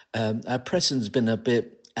 Our pressing's been a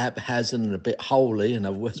bit haphazard and a bit holy, and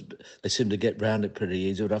they seem to get round it pretty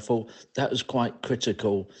easy, but I thought that was quite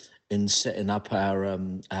critical in setting up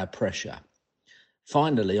our pressure.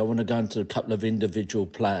 Finally, I want to go into a couple of individual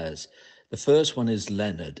players. The first one is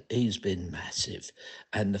Leonard. He's been massive.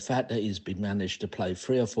 And the fact that he's been managed to play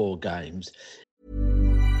 3 or 4 games.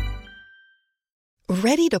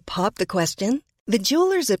 Ready to pop the question? The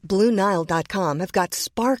jewelers at BlueNile.com have got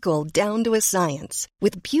sparkle down to a science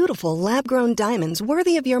with beautiful lab-grown diamonds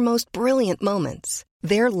worthy of your most brilliant moments.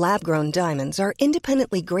 Their lab-grown diamonds are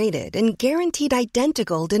independently graded and guaranteed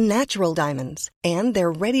identical to natural diamonds, and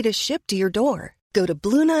they're ready to ship to your door. Go to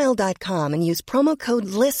BlueNile.com and use promo code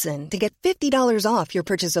LISTEN to get $50 off your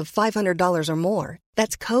purchase of $500 or more.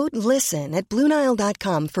 That's code LISTEN at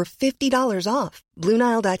BlueNile.com for $50 off.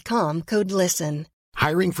 BlueNile.com, code LISTEN.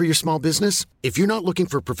 Hiring for your small business? If you're not looking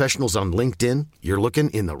for professionals on LinkedIn, you're looking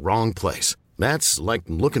in the wrong place. That's like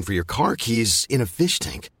looking for your car keys in a fish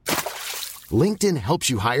tank. LinkedIn helps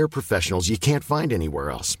you hire professionals you can't find anywhere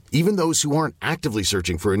else, even those who aren't actively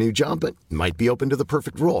searching for a new job but might be open to the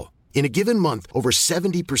perfect role. In a given month, over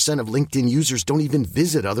 70% of LinkedIn users don't even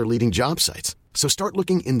visit other leading job sites. So start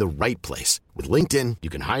looking in the right place. With LinkedIn, you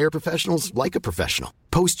can hire professionals like a professional.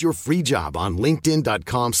 Post your free job on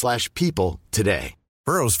linkedin.com/people today.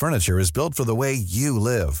 Burrow's furniture is built for the way you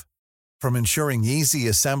live. From ensuring easy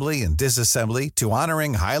assembly and disassembly to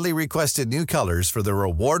honoring highly requested new colors for their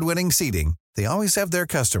award-winning seating, they always have their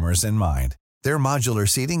customers in mind. Their modular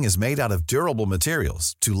seating is made out of durable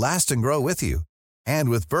materials to last and grow with you. And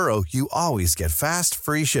with Burrow, you always get fast,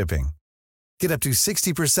 free shipping. Get up to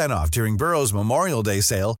 60% off during Burrow's Memorial Day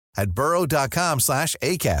sale at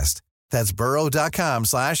burrow.com/ACAST. That's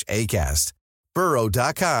burrow.com/ACAST.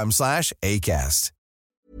 burrow.com/ACAST.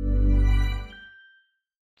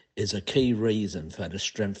 Is a key reason for the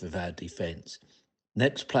strength of our defence.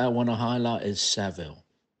 Next player I want to highlight is Saville.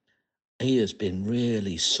 He has been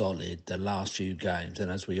really solid the last few games,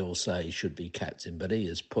 and as we all say, he should be captain, but he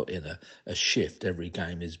has put in a shift every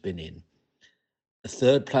game he's been in. The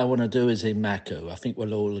third player I want to do is Imaku. I think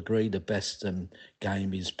we'll all agree the best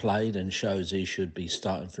game he's played and shows he should be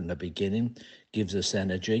starting from the beginning, gives us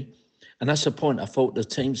energy. And that's the point. I thought the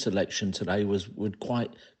team selection today was with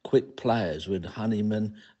quite quick players, with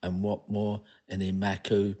Honeyman and Watmore and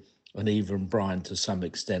Imaku and even Brian to some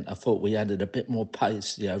extent. I thought we added a bit more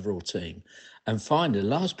pace to the overall team. And finally, the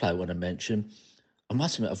last player I want to mention, I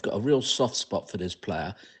must admit, I've got a real soft spot for this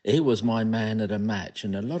player. He was my man of the match,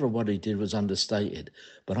 and a lot of what he did was understated.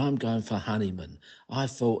 But I'm going for Honeyman. I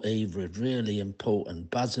thought he was really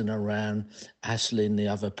important, buzzing around, hassling the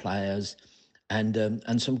other players, and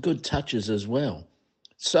some good touches as well.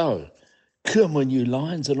 So, come on, you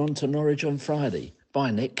Lions, and on to Norwich on Friday.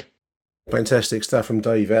 Bye, Nick. Fantastic stuff from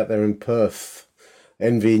Dave out there in Perth.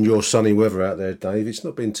 Envying your sunny weather out there, Dave. It's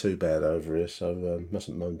not been too bad over here, so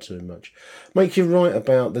mustn't moan too much. Make you right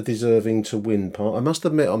about the deserving to win part. I must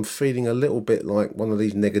admit I'm feeling a little bit like one of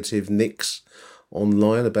these negative nicks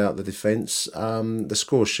online about the defence. The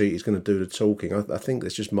score sheet is going to do the talking. I think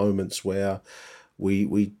there's just moments where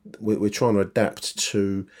we're trying to adapt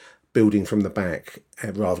to building from the back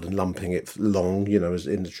rather than lumping it long, as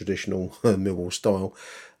in the traditional Millwall style.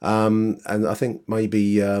 And I think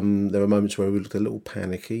maybe there were moments where we looked a little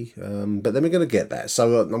panicky, but then we're going to get that.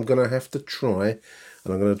 So I'm going to have to try,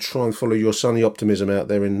 and I'm going to try and follow your sunny optimism out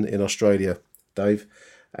there in Australia, Dave,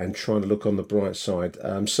 and trying to look on the bright side.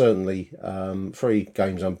 Certainly, 3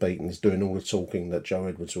 games unbeaten is doing all the talking that Joe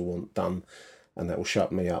Edwards will want done, and that will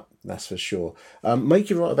shut me up, that's for sure. Make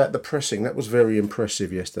you right about the pressing. That was very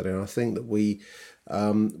impressive yesterday, and I think that we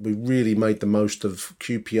really made the most of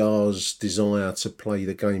QPR's desire to play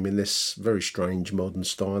the game in this very strange modern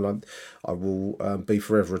style. I will be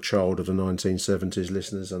forever a child of the 1970s,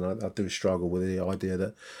 listeners, and I do struggle with the idea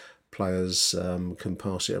that players can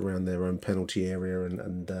pass it around their own penalty area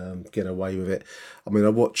and get away with it. I mean, I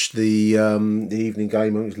watched the evening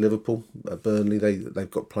game. It was Liverpool at Burnley. They've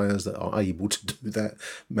got players that are able to do that.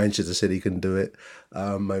 Manchester City can do it.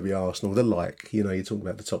 Maybe Arsenal. They're like, you're talking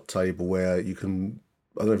about the top table where you can.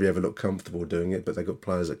 I don't know if you ever look comfortable doing it, but they've got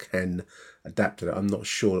players that can adapt to it. I'm not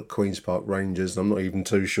sure that Queen's Park Rangers, I'm not even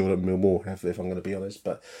too sure that Millwall have, if I'm going to be honest,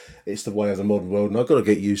 but it's the way of the modern world, and I've got to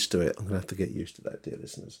get used to it. I'm going to have to get used to that, dear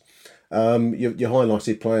listeners. You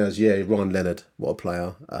highlighted players, Ryan Leonard, what a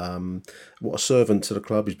player. What a servant to the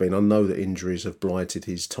club he's been. I know that injuries have blighted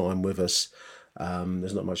his time with us.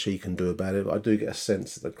 There's not much he can do about it, but I do get a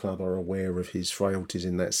sense that the club are aware of his frailties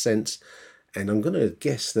in that sense. And I'm going to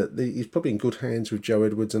guess that he's probably in good hands with Joe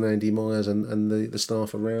Edwards and Andy Myers and the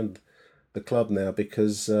staff around the club now,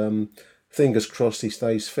 because fingers crossed he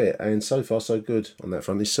stays fit. And so far, so good on that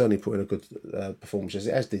front. He's certainly put in a good performance,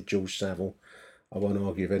 as did George Saville. I won't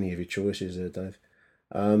argue with any of your choices there, Dave.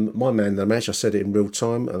 My man of the match, I said it in real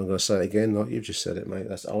time, and I'm going to say it again, like you've just said it, mate.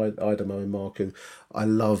 That's Idemo and Marku. I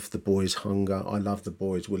love the boys' hunger. I love the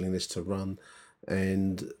boys' willingness to run,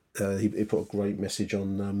 and he put a great message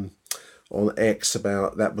on X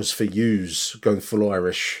about that was for yous, going full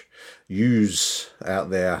Irish, yous out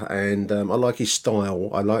there, and I like his style.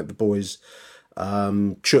 I like the boys'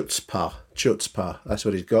 chutzpah. That's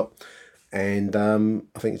what he's got. And I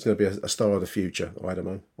think it's going to be a star of the future. I don't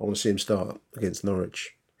know. I want to see him start against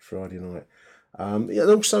Norwich Friday night. And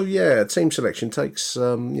also, team selection takes.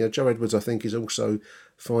 Joe Edwards, I think, is also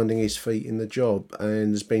finding his feet in the job,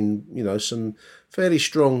 and there's been some fairly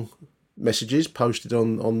strong messages posted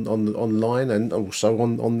on online and also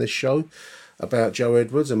on this show about Joe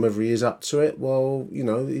Edwards and whether he is up to it. Well,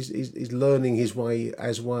 he's learning his way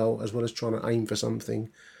as well as trying to aim for something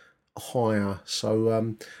higher.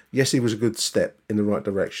 So yes, he was a good step in the right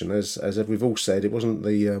direction. As we've all said, it wasn't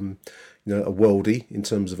the a worldie in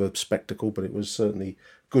terms of a spectacle, but it was certainly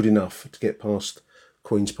good enough to get past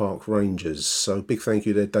Queen's Park Rangers. So big thank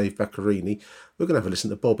you to Dave Baccarini. We're going to have a listen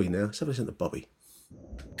to Bobby now. Let's have a listen to Bobby.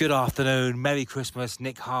 Good afternoon, Merry Christmas,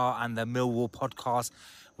 Nick Hart and the Millwall podcast.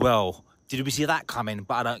 Well, did we see that coming?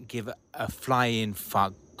 But I don't give a flying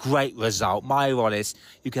fuck. Great result. My Wallace,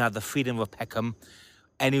 you can have the freedom of Peckham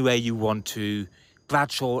anywhere you want to.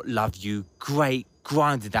 Bradshaw, loved you. Great,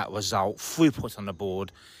 grinded that result. 3 points on the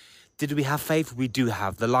board. Did we have faith? We do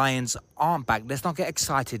have. The Lions aren't back. Let's not get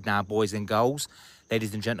excited now, boys and girls.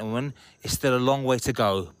 Ladies and gentlemen, it's still a long way to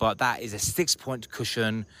go, but that is a 6-point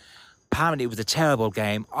cushion. Apparently, it was a terrible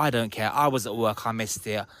game. I don't care. I was at work. I missed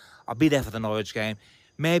it. I'll be there for the Norwich game.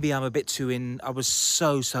 Maybe I'm a bit too in. I was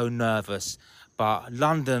so nervous. But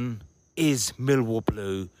London is Millwall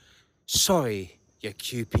blue. Sorry, you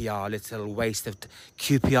QPR, little waste of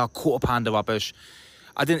QPR quarter-pounder rubbish.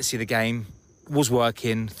 I didn't see the game. Was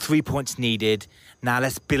working. 3 points needed. Now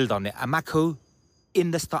let's build on it. Amaku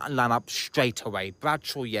in the starting lineup straight away.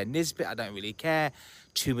 Bradshaw, Nisbet, I don't really care.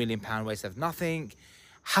 £2 million waste of nothing.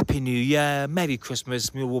 Happy New Year. Merry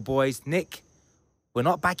Christmas, Millwall boys. Nick, we're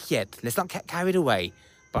not back yet. Let's not get carried away.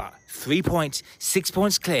 But 3 points, 6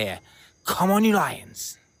 points clear. Come on, you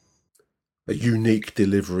Lions. A unique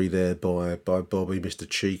delivery there by Bobby, Mr.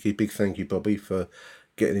 Cheeky. Big thank you, Bobby, for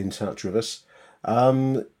getting in touch with us.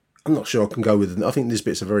 I'm not sure I can go with it. I think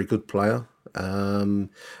Nisbet's a very good player.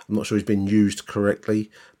 I'm not sure he's been used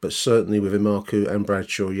correctly, but certainly with Imaku and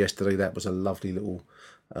Bradshaw yesterday, that was a lovely little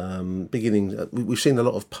beginning. We've seen a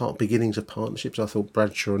lot of beginnings of partnerships. I thought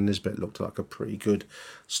Bradshaw and Nisbet looked like a pretty good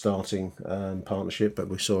starting partnership, but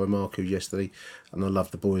we saw Imaku yesterday, and I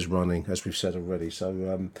love the boys running, as we've said already.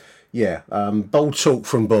 So bold talk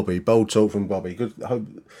from Bobby.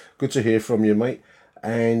 Good to hear from you, mate.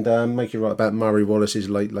 And make you right about Murray Wallace's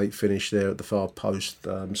late finish there at the far post,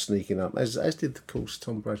 sneaking up, as did, of course,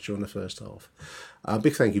 Tom Bradshaw in the first half.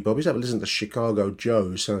 Big thank you, Bobby. Let's have a listen to Chicago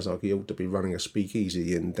Joe. Sounds like he ought to be running a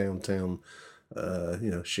speakeasy in downtown,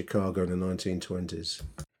 Chicago in the 1920s.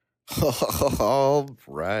 All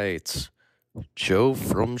right. Joe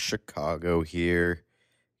from Chicago here.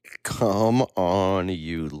 Come on,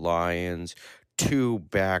 you Lions. 2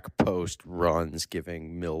 back post runs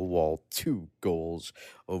giving Millwall 2 goals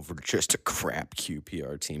over just a crap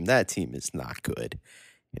QPR team. That team is not good.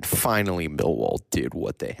 And finally, Millwall did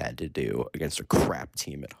what they had to do against a crap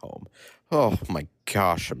team at home. Oh my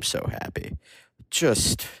gosh, I'm so happy.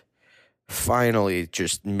 Finally,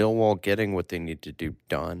 Millwall getting what they need to do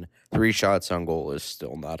done. 3 shots on goal is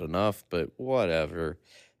still not enough, but whatever.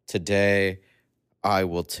 Today, I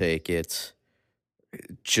will take it.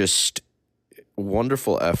 Just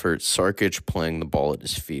wonderful effort. Sarkic playing the ball at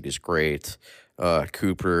his feet is great.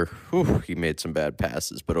 Cooper, he made some bad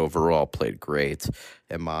passes, but overall played great.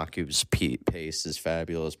 And Maku's pace is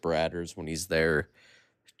fabulous. Bradders, when he's there,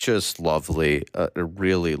 just lovely. I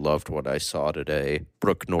really loved what I saw today.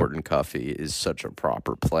 Brooke Norton-Cuffy is such a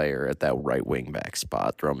proper player at that right wing back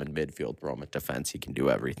spot. Throw him in midfield, throw him in defense. He can do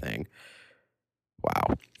everything.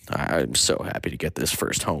 Wow. I'm so happy to get this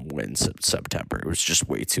first home win in September. It was just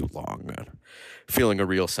way too long. Feeling a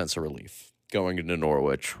real sense of relief going into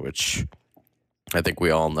Norwich, which I think we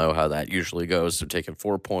all know how that usually goes. So taking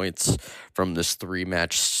 4 points from this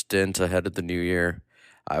 3-match stint ahead of the new year,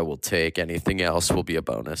 I will take. Anything else will be a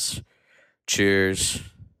bonus. Cheers.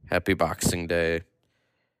 Happy Boxing Day.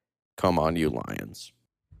 Come on, you Lions.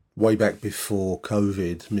 Way back before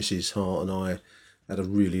COVID, Mrs. Hart and I had a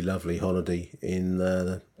really lovely holiday in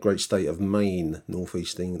the great state of Maine,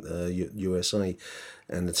 northeastern USA,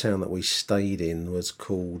 and the town that we stayed in was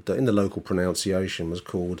called, in the local pronunciation, was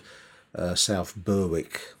called South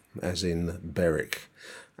Berwick, as in Berwick,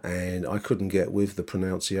 and I couldn't get with the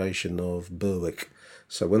pronunciation of Berwick,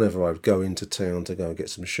 So whenever I'd go into town to go and get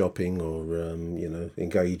some shopping or,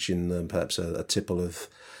 engage in perhaps a tipple of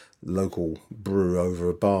local brew over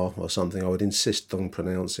a bar or something, I would insist on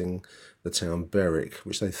pronouncing the town Berwick,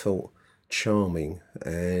 which they thought charming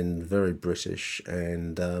and very British,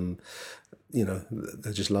 and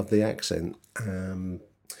they just loved the accent.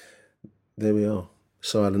 There we are.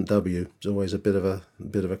 Silent W. It's always a bit of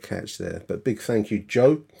a catch there. But big thank you,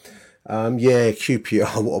 Joe.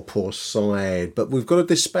 QPR, what a poor side. But we've got to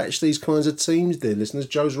dispatch these kinds of teams, dear listeners.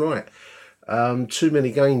 Joe's right. Too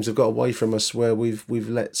many games have got away from us where we've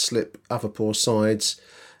let slip other poor sides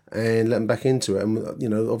and let them back into it. And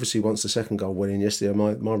obviously, once the second goal went in yesterday,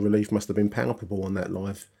 my relief must have been palpable on that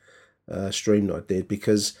live stream that I did,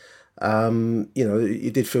 because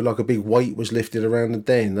it did feel like a big weight was lifted around the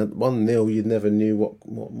den. At 1-0, you never knew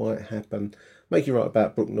what might happen. Make you right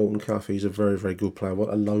about Brooke Norton-Cuffy. He's a very, very good player.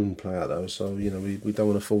 What a lone player, though. So, we don't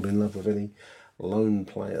want to fall in love with any lone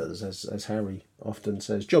players, as Harry often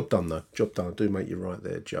says. Job done, though. Job done. Do make you right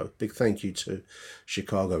there, Joe. Big thank you to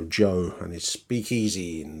Chicago Joe and his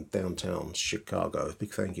speakeasy in downtown Chicago.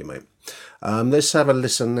 Big thank you, mate. Let's have a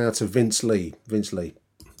listen now to Vince Lee. Vince Lee.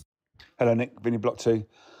 Hello, Nick. Vinny Block 2.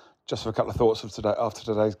 Just for a couple of thoughts of today after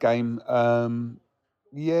today's game.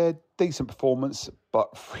 Decent performance,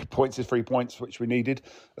 but 3 points is 3 points, which we needed,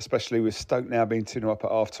 especially with Stoke now being 2-0 up at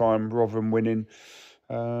half-time, Rotherham winning.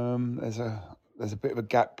 There's a bit of a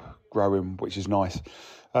gap growing, which is nice.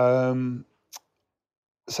 So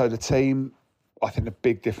the team, I think the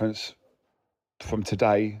big difference from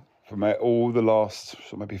today, from all the last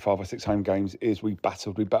maybe 5 or 6 home games, is we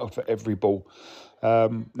battled for every ball.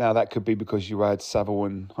 Now that could be because you had Saville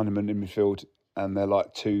and Honeyman in midfield, and they're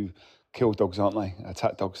like two kill dogs, aren't they?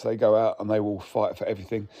 Attack dogs. They go out and they will fight for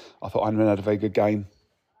everything. I thought Honeyman had a very good game.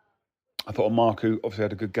 I thought Marku obviously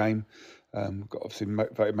had a good game. Got obviously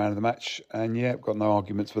voted man of the match, and got no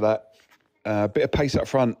arguments with that. A bit of pace up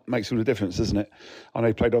front makes all the difference, doesn't it? I know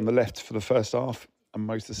he played on the left for the first half and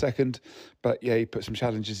most of the second, but he put some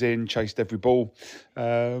challenges in, chased every ball.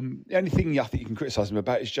 The only thing I think you can criticise him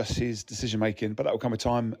about is just his decision making, but that will come with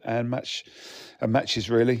time and matches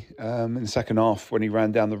really. In the second half, when he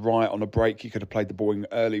ran down the right on a break, he could have played the ball in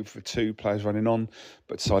early for 2 players running on,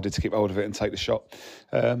 but decided to keep hold of it and take the shot.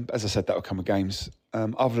 As I said, that will come with games.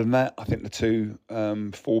 Other than that, I think the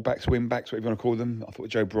 2 full-backs, wing-backs, whatever you want to call them, I thought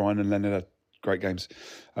Joe Bryan and Leonard had great games.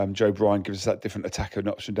 Joe Bryan gives us that different attacker and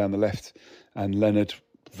option down the left, and Leonard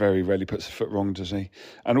very rarely puts a foot wrong, does he?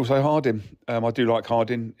 And also Harding. I do like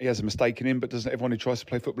Harding. He has a mistake in him, but doesn't everyone who tries to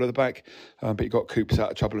play football at the back? But he got Coops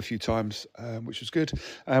out of trouble a few times, which was good.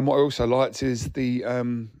 And what I also liked is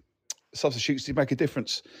the substitutes did make a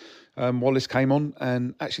difference. Wallace came on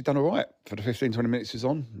and actually done all right for the 15, 20 minutes he was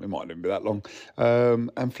on. It might not even be that long.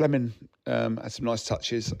 And Fleming had some nice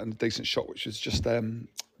touches and a decent shot, which was just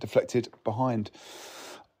deflected behind.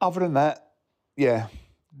 Other than that,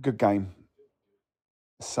 good game.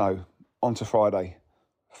 So, on to Friday.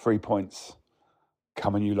 3 points.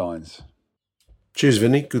 Come on, you Lions. Cheers,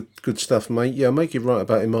 Vinny. Good stuff, mate. Yeah, I make you right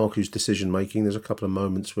about Imarku's decision making. There's a couple of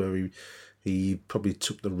moments where he probably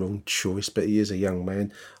took the wrong choice, but he is a young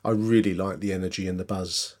man. I really like the energy and the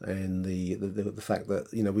buzz and the fact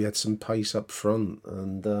that we had some pace up front,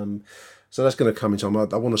 and so that's going to come in time. I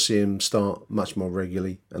want to see him start much more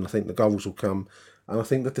regularly, and I think the goals will come. And I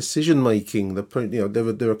think the decision making, there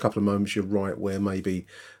were a couple of moments, you're right, where maybe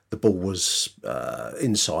the ball was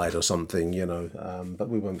inside or something, but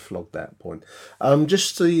we won't flog that point.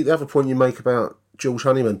 Just the other point you make about George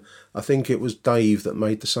Honeyman, I think it was Dave that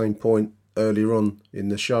made the same point earlier on in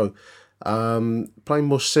the show. Playing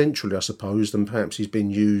more centrally, I suppose, than perhaps he's been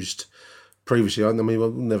used previously. I mean,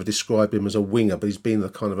 we'll never describe him as a winger, but he's been the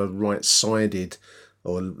kind of a right-sided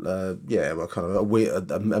or kind of a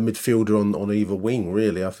midfielder on either wing.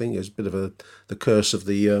 Really, I think it's a bit of the curse of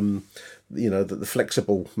the the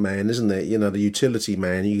flexible man, isn't it? The utility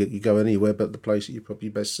man. You go anywhere but the place that you're probably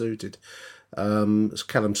best suited.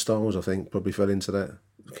 Callum Stiles, I think, probably fell into that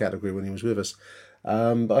category when he was with us.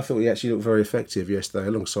 But I thought he actually looked very effective yesterday,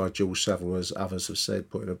 alongside George Saville, as others have said,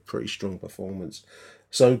 put in a pretty strong performance.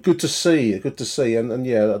 So good to see, and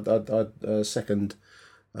I'd second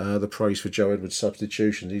the praise for Joe Edwards'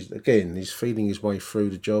 substitutions. He's feeling his way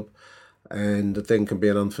through the job, and then can be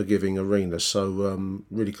an unforgiving arena. So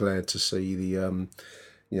really glad to see the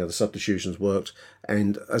substitutions worked.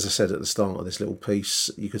 And as I said at the start of this little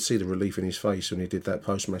piece, you could see the relief in his face when he did that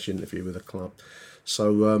post-match interview with the club.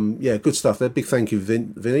 So, good stuff there. Big thank you,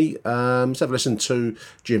 Vinny. Let's have a listen to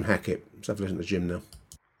Jim Hackett. Let's have a listen to Jim now.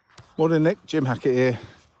 Morning, Nick. Jim Hackett here.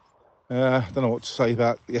 I don't know what to say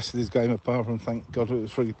about yesterday's game, apart from thank God it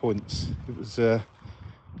was 3 points. It was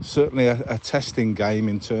certainly a testing game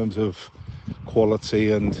in terms of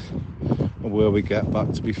quality and where we get.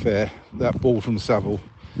 But to be fair, that ball from Saville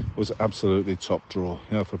was absolutely top draw.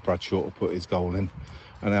 For Bradshaw to put his goal in,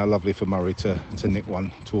 and how lovely for Murray to nick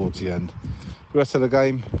one towards the end. The rest of the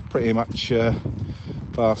game pretty much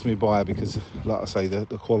passed me by because, like I say, the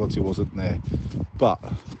quality wasn't there. But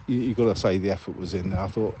you've got to say the effort was in there. I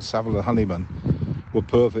thought Saville and Honeyman were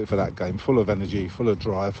perfect for that game, full of energy, full of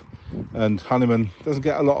drive. And Honeyman doesn't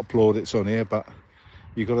get a lot of plaudits on here, but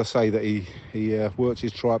you've got to say that he worked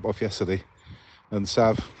his tripe off yesterday. And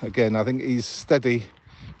Sav, again, I think he's steady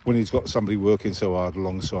when he's got somebody working so hard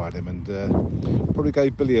alongside him, and probably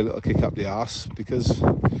gave Billy a little kick up the arse, because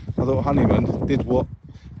I thought Honeyman did what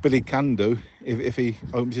Billy can do if he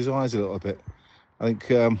opens his eyes a little bit. I think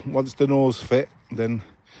once Denor's fit, then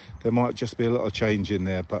there might just be a little change in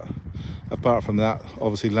there. But apart from that,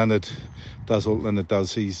 obviously Leonard does what Leonard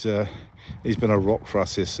does. He's been a rock for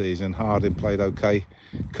us this season. Harding played okay.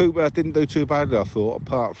 Cooper didn't do too badly, I thought,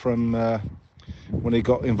 apart from when he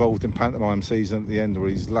got involved in pantomime season at the end, where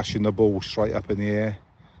he's lashing the ball straight up in the air,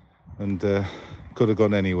 and could have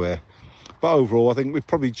gone anywhere. But overall, I think we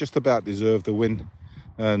probably just about deserved the win,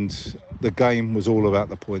 and the game was all about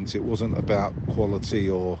the points. It wasn't about quality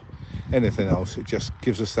or anything else. It just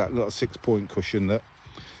gives us that little 6-point cushion that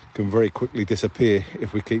can very quickly disappear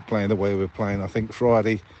if we keep playing the way we're playing. I think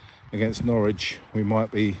Friday against Norwich we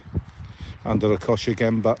might be under the cosh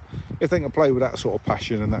again, but if they can play with that sort of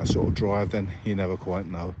passion and that sort of drive, then you never quite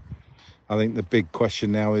know. I think the big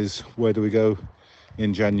question now is, where do we go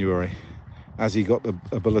in January? Has he got the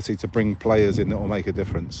ability to bring players in that will make a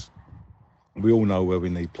difference? We all know where we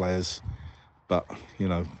need players, but who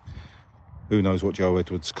knows what Joe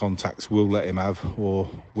Edwards' contacts will let him have, or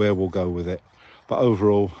where we'll go with it. But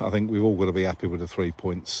overall, I think we've all got to be happy with the 3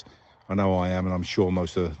 points. I know I am, and I'm sure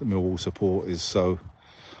most of the Millwall support is. So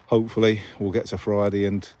hopefully we'll get to Friday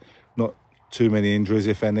and not too many injuries,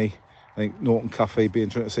 if any. I think Norton Cuffey, be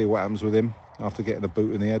interesting to see what happens with him after getting a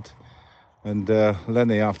boot in the head. And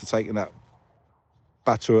Lenny, after taking that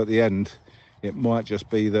batter at the end, it might just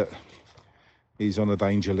be that he's on a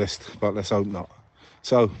danger list, but let's hope not.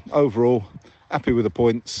 So overall, happy with the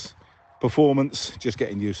points. Performance, just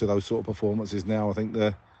getting used to those sort of performances now. I think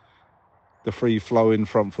the free-flowing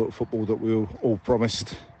front foot football that we were all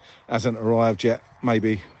promised hasn't arrived yet.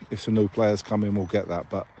 Maybe if some new players come in, we'll get that,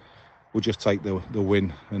 but we'll just take the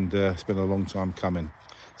win, and it's been a long time coming.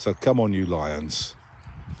 So come on, you Lions.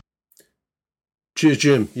 Cheers,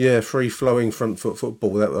 Jim. Yeah, free-flowing front foot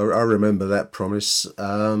football. I remember that promise. At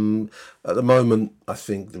the moment, I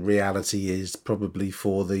think the reality is probably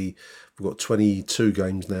we've got 22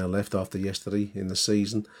 games now left after yesterday in the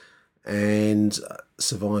season, and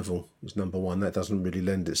survival is number one. That doesn't really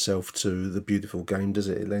lend itself to the beautiful game, does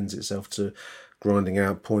it? It lends itself to grinding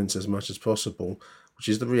out points as much as possible, which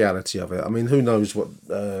is the reality of it. I mean, who knows what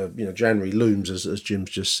January looms, as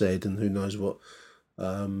Jim's just said, and who knows what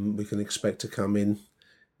we can expect to come in.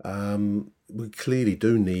 We clearly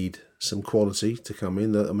do need some quality to come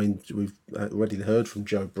in. I mean, we've already heard from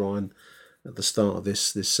Joe Bryan at the start of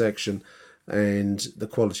this section, and the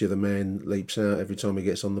quality of the man leaps out every time he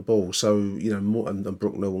gets on the ball. So more, and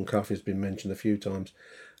Brooke Norton Cuff has been mentioned a few times.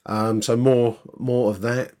 So more of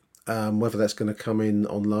that. Whether that's going to come in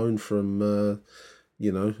on loan from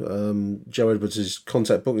Joe Edwards'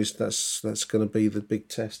 contact book, that's going to be the big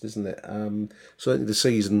test, isn't it? Certainly the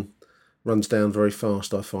season runs down very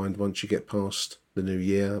fast, I find, once you get past the new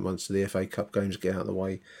year, once the FA Cup games get out of the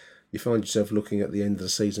way. You find yourself looking at the end of the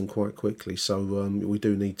season quite quickly. So we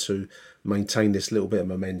do need to maintain this little bit of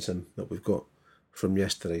momentum that we've got from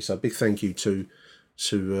yesterday. So a big thank you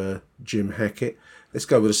to Jim Hackett. Let's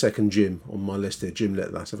go with the second Jim on my list here, Jim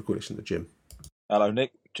Littler. Let's have a quick listen to Jim. Hello,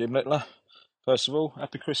 Nick. Jim Littler. First of all,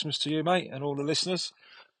 happy Christmas to you, mate, and all the listeners.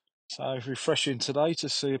 So refreshing today to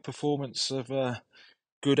see a performance of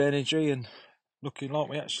good energy and looking like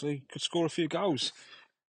we actually could score a few goals.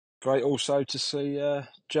 Great also to see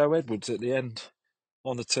Joe Edwards at the end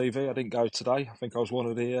on the TV. I didn't go today. I think I was one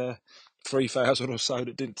of the 3,000 or so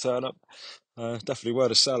that didn't turn up. Definitely were a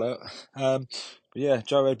sellout. But yeah,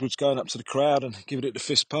 Joe Edwards going up to the crowd and giving it the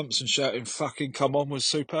fist pumps and shouting "fucking come on" was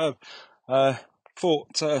superb.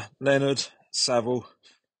 Thought Leonard, Saville,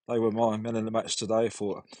 they were my men in the match today. I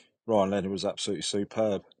thought Ryan Leonard was absolutely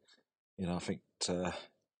superb. I think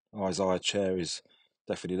Isaiah Chair is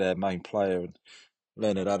definitely their main player, and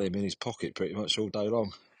Leonard had him in his pocket pretty much all day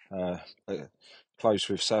long. Close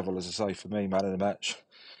with Saville, as I say, for me, man of the match.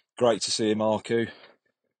 Great to see him, Arku.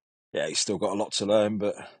 Yeah, he's still got a lot to learn,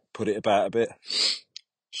 but put it about a bit.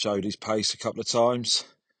 Showed his pace a couple of times.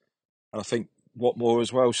 And I think Watmore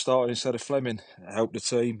as well starting instead of Fleming. It helped the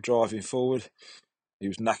team driving forward. He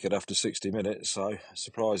was knackered after 60 minutes, so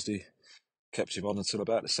surprised he kept him on until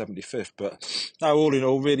about the 75th. But no, all in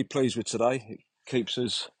all, really pleased with today. It keeps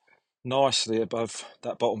us nicely above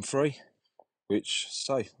that bottom three, which,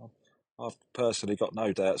 say, I've personally got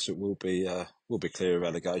no doubts it will be clear of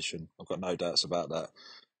relegation. I've got no doubts about that.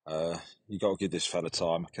 You got to give this fella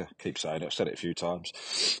time. I keep saying it. I've said it a few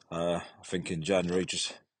times. I think in January,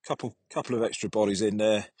 just a couple of extra bodies in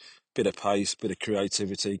there, bit of pace, bit of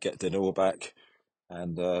creativity, get Denor back,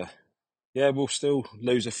 and we'll still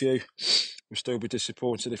lose a few. We'll still be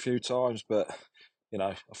disappointed a few times, but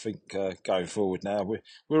I think going forward now,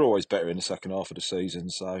 we're always better in the second half of the season.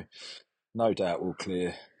 So no doubt we'll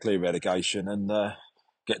clear relegation and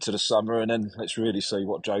get to the summer, and then let's really see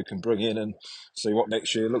what Joe can bring in and see what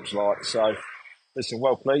next year looks like. So, listen,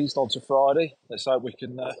 well pleased. On to Friday. Let's hope we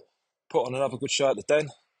can put on another good show at the Den.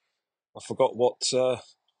 I forgot what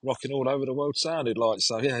rocking all over the world sounded like.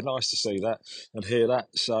 So, yeah, nice to see that and hear that.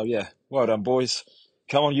 So, yeah, well done, boys.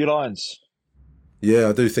 Come on, you Lions. Yeah,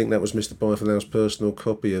 I do think that was Mr. Byfordow's personal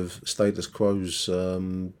copy of Status Quo's,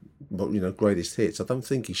 greatest hits. I don't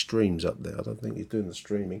think he streams up there. I don't think he's doing the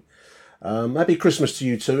streaming. Happy Christmas to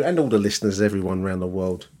you too, and all the listeners, everyone around the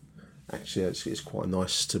world. Actually, it's quite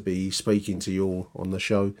nice to be speaking to you all on the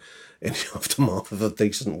show in the aftermath of a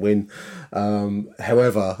decent win.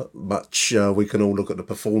 However much we can all look at the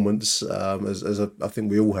performance, as I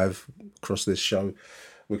think we all have across this show,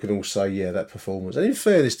 we can all say, yeah, that performance. And in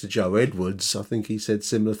fairness to Joe Edwards, I think he said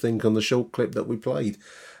similar thing on the short clip that we played,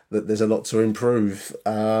 that there's a lot to improve.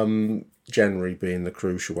 January being the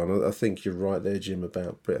crucial one. I think you're right there, Jim, about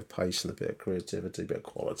a bit of pace and a bit of creativity, a bit of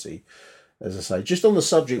quality. As I say, just on the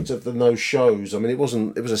subject of the no shows, I mean, it was a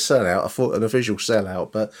sellout, an official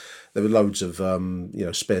sellout, but there were loads of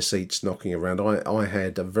spare seats knocking around. I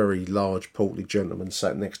had a very large, portly gentleman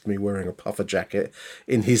sat next to me wearing a puffer jacket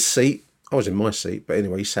in his seat. I was in my seat, but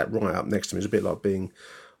anyway, he sat right up next to me. It was a bit like being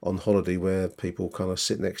on holiday where people kind of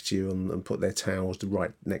sit next to you and put their towels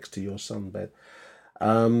right next to your sunbed.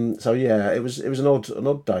 So yeah, it was an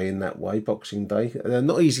odd day in that way, Boxing Day.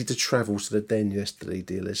 Not easy to travel to the Den yesterday,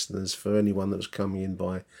 dear listeners. For anyone that was coming in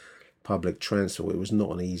by public transport, it was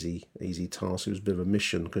not an easy task. It was a bit of a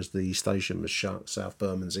mission because the station was shut, South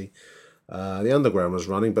Bermondsey. The underground was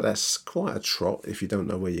running, but that's quite a trot if you don't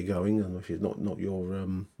know where you're going and if you're not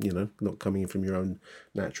not coming in from your own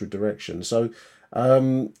natural direction. So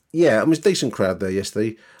it was a decent crowd there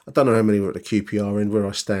yesterday. I don't know how many were at the QPR end, where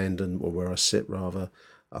I stand or where I sit rather.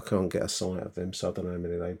 I can't get a sight of them, so I don't know how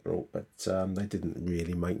many they brought, but they didn't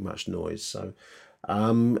really make much noise. So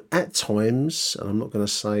at times, and I'm not going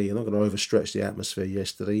to overstretch the atmosphere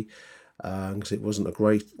yesterday, because it wasn't a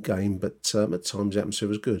great game, but at times the atmosphere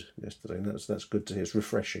was good yesterday, and that's good to hear. It's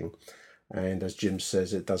refreshing, and as Jim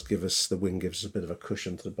says, the win gives us a bit of a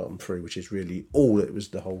cushion to the bottom three, which is really all it was.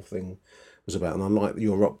 The whole thing was about, and I like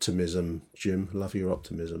your optimism, Jim. Love your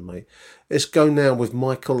optimism, mate. Let's go now with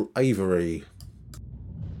Michael Avery.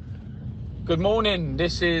 Good morning.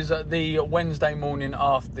 This is the Wednesday morning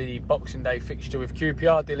after the Boxing Day fixture with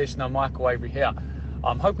QPR. Dear listener, Michael Avery here.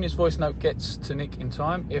 I'm hoping this voice note gets to Nick in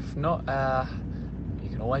time. If not, you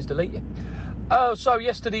can always delete it. So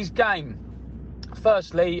yesterday's game.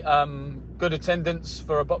 Firstly, good attendance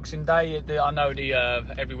for a Boxing Day. I know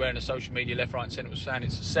everywhere in the social media, left, right and centre was saying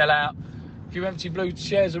it's a sellout. A few empty blue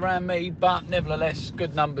chairs around me, but nevertheless,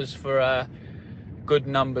 good numbers for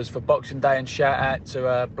Boxing Day. And shout out to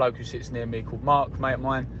a bloke who sits near me called Mark, mate of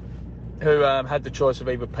mine, who had the choice of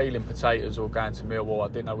either peeling potatoes or going to Millwall. I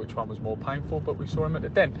didn't know which one was more painful, but we saw him at the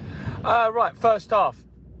Den. Right, first half,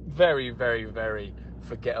 very, very, very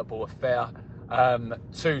forgettable affair.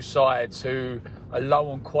 Two sides who are low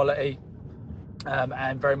on quality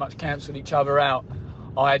and very much cancelled each other out.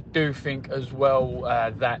 I do think as well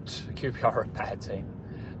that QPR are a bad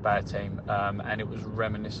team, and it was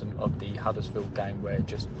reminiscent of the Huddersfield game where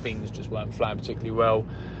things just weren't flowing particularly well.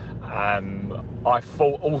 I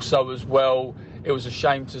thought also as well it was a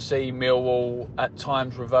shame to see Millwall at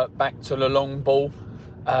times revert back to the long ball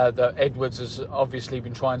that Edwards has obviously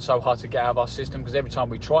been trying so hard to get out of our system, because every time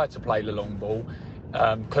we tried to play the long ball,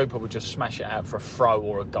 Cooper would just smash it out for a throw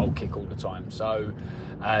or a goal kick all the time. So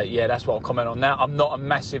that's what I'll comment on that. I'm not a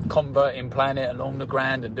massive convert in playing it along the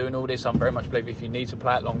ground and doing all this. I'm very much believe if you need to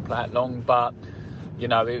play it long, but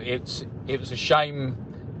it was a shame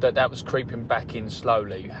that was creeping back in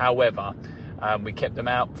slowly. However, we kept them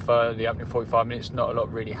out for the opening 45 minutes. Not a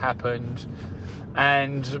lot really happened,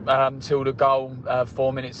 and till the goal,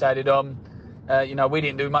 4 minutes added on. We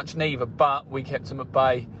didn't do much neither, but we kept them at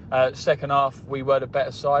bay. Second half, we were the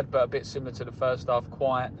better side, but a bit similar to the first half,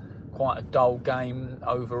 quiet, quite a dull game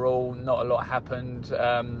overall. Not a lot happened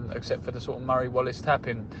except for the sort of Murray Wallace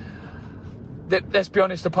tapping. Let's be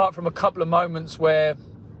honest, apart from a couple of moments where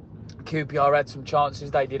QPR had some chances,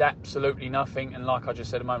 they did absolutely nothing. And like I just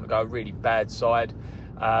said a moment ago, a really bad side.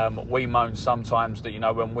 We moan sometimes that,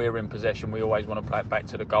 when we're in possession, we always want to play it back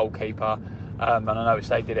to the goalkeeper. And I noticed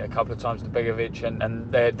they did it a couple of times to Begovic,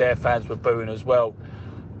 and their fans were booing as well.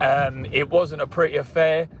 It wasn't a pretty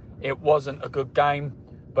affair. It wasn't a good game.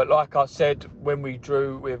 But like I said, when we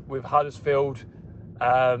drew with Huddersfield,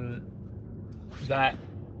 that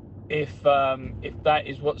if that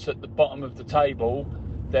is what's at the bottom of the table,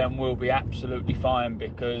 then we'll be absolutely fine,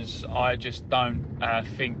 because I just don't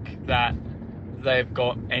think that they've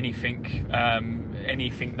got anything,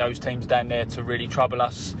 those teams down there, to really trouble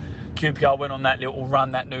us. QPR went on that little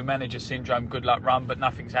run, that new manager syndrome, good luck run, but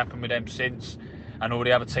nothing's happened with them since, and all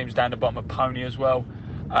the other teams down the bottom of Pony as well.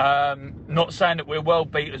 Not saying that we're world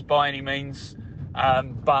beaters by any means,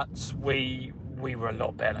 but we were a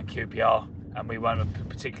lot better than QPR, and we weren't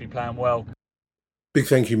particularly playing well. Big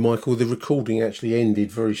thank you, Michael. The recording actually ended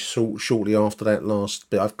very shortly after that last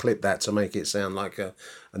bit. I've clipped that to make it sound like a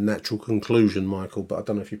natural conclusion, Michael, but I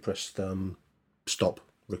don't know if you pressed stop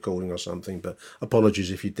recording or something, but apologies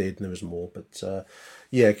if you did and there was more. But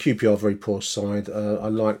yeah, QPR, very poor side. I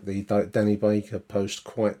like the Danny Baker post,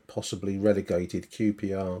 quite possibly relegated.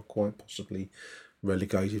 QPR, quite possibly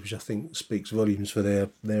relegated, which I think speaks volumes for their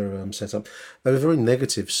setup. They're a very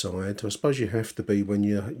negative side. I suppose you have to be when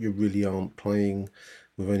you really aren't playing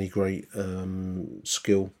with any great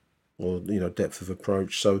skill or depth of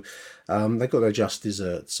approach. So they got their just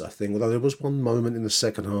desserts, I think. Although there was one moment in the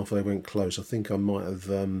second half where they went close. I think I might have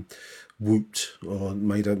whooped or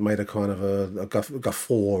made a kind of a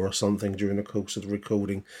guffaw or something during the course of the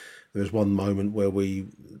recording. There was one moment where we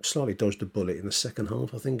slightly dodged a bullet in the second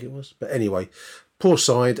half, I think it was. But anyway, poor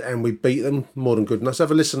side, and we beat them. More than good enough. Let's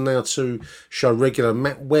have a listen now to show regular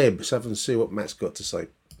Matt Webb. Let's have and see what Matt's got to say.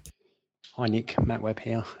 Hi Nick, Matt Webb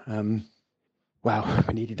here. Well,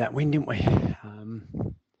 we needed that win, didn't we?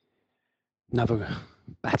 Another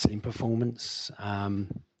battling performance,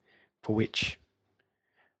 for which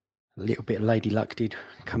a little bit of lady luck did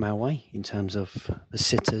come our way in terms of the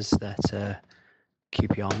sitters that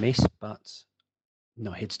QPR missed, but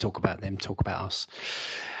not here to talk about them, talk about us.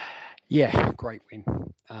 Yeah, great win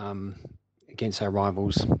against our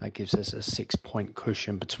rivals. That gives us a 6-point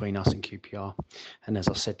cushion between us and QPR. And as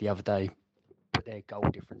I said the other day, put their goal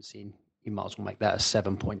difference in, you might as well make that a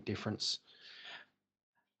 7-point difference.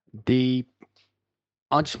 I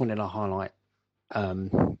just wanted to highlight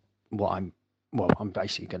I'm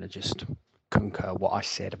basically going to just concur what I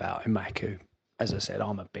said about Umaku. As I said,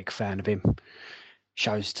 I'm a big fan of him.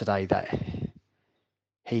 Shows today that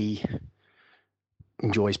he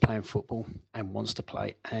enjoys playing football and wants to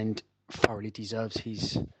play and thoroughly deserves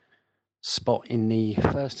his spot in the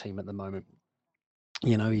first team at the moment.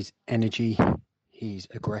 His energy, his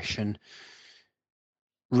aggression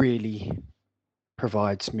really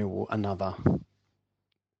provides Millwall another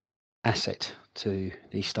asset to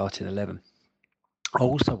the starting 11. I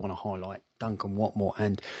also want to highlight Duncan Watmore,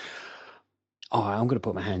 and I'm going to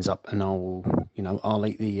put my hands up and I'll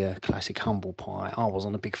eat the classic humble pie. I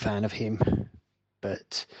wasn't a big fan of him,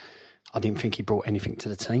 but I didn't think he brought anything to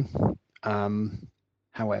the team.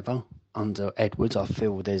 However, under Edwards, I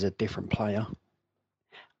feel there's a different player.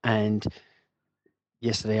 And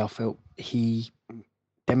yesterday I felt he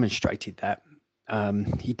demonstrated that.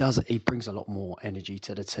 He brings a lot more energy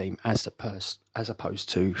to the team as opposed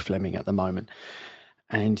to Fleming at the moment.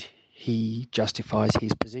 And he justifies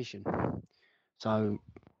his position. So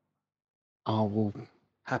I will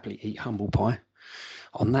happily eat humble pie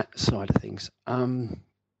on that side of things.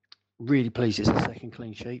 Really pleased it's a second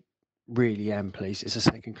clean sheet. Really am pleased it's a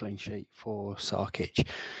second clean sheet for Sarkic.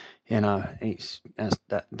 It's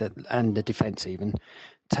that and the defence even.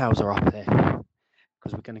 Towels are up there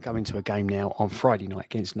because we're going to go into a game now on Friday night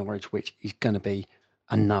against Norwich, which is going to be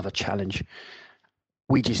another challenge.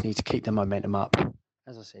 We just need to keep the momentum up.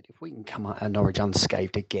 As I said, if we can come out of Norwich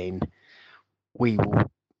unscathed again, we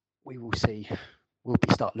will see. We'll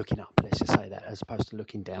start looking up. Let's just say that, as opposed to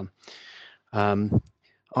looking down.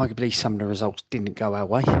 Arguably, some of the results didn't go our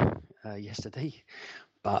way yesterday,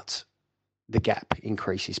 but the gap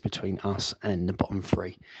increases between us and the bottom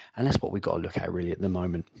three, and that's what we've got to look at really at the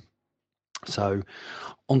moment. So,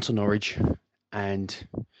 on to Norwich, and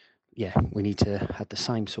yeah, we need to have the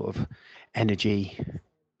same sort of energy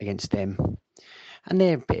against them, and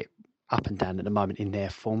they're a bit up and down at the moment in their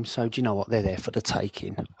form. So, do you know what? They're there for the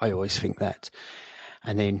taking. I always think that,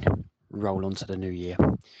 and then roll on to the new year.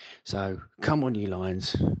 So, come on, you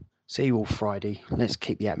Lions, See you all Friday. Let's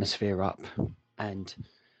keep the atmosphere up. And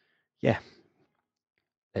yeah,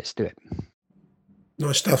 let's do it.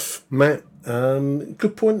 Nice stuff, Matt.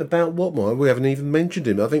 Good point about Watmore. We haven't even mentioned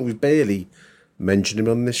him. I think we've barely mentioned him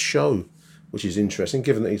on this show, which is interesting,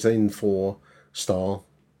 given that he's in for star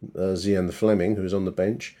Zian Fleming, who's on the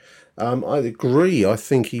bench. I agree. I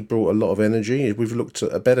think he brought a lot of energy. We've looked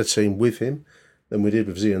at a better team with him than we did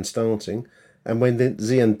with Zian starting. And when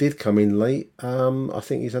Zian did come in late, I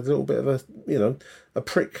think he's had a little bit of a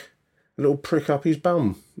little prick up his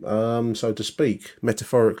bum, so to speak,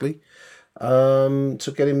 metaphorically,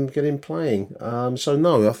 to get him playing. So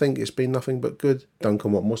no, I think it's been nothing but good,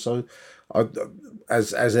 Duncan Watmore. So,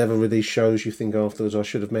 as ever with these shows, you think afterwards I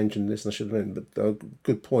should have mentioned this and I should have mentioned, but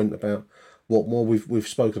good point about Watmore. We've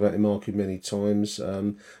spoken about him, Marky, many times.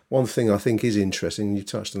 One thing I think is interesting, you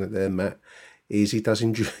touched on it there, Matt, is he does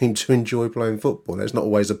seem to enjoy playing football. That's not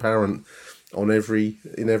always apparent in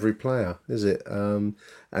every player, is it? And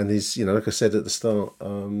he's, like I said at the start,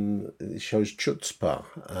 it shows chutzpah,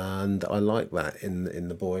 and I like that in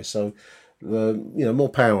the boy. So, more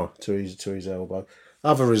power to his elbow.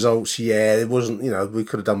 Other results, it wasn't. We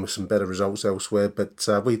could have done with some better results elsewhere, but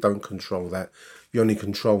we don't control that. You only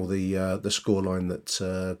control the scoreline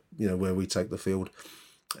that where we take the field.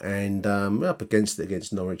 And we're up against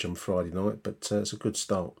Norwich on Friday night, but it's a good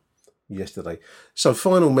start yesterday. So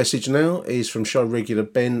final message now is from show regular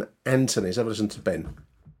Ben Anthony. Let's have a listen to Ben.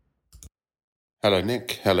 Hello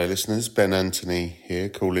Nick, hello listeners, Ben Anthony here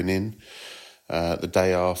calling in the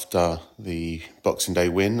day after the Boxing Day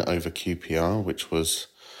win over QPR, which was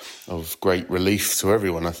of great relief to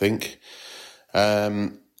everyone, I think.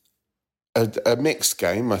 A mixed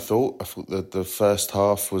game, I thought. I thought that the first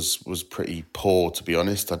half was pretty poor, to be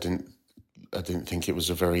honest. I didn't think it was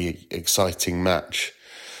a very exciting match,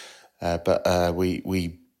 but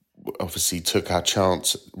we obviously took our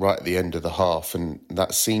chance right at the end of the half, and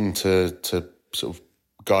that seemed to sort of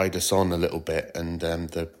guide us on a little bit. And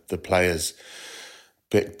the players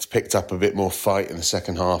picked up a bit more fight in the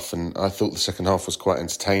second half, and I thought the second half was quite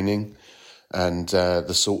entertaining. And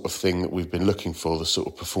the sort of thing that we've been looking for, the sort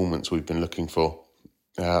of performance we've been looking for.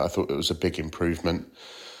 I thought it was a big improvement.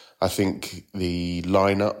 I think the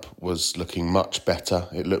lineup was looking much better.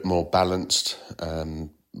 It looked more balanced.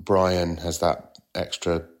 Brian gives that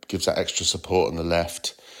extra support on the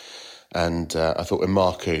left. And I thought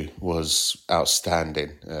Imaku was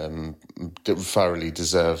outstanding. Thoroughly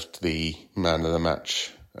deserved the man of the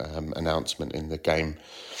match announcement in the game.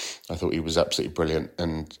 I thought he was absolutely brilliant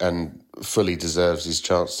and fully deserves his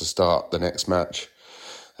chance to start the next match.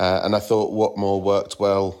 And I thought Watmore worked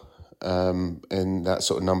well in that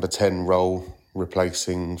sort of number 10 role,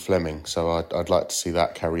 replacing Fleming. So I'd like to see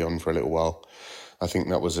that carry on for a little while. I think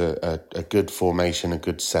that was a good formation, a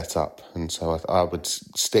good setup. And so I would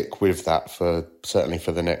stick with that certainly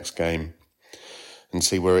for the next game and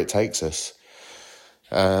see where it takes us.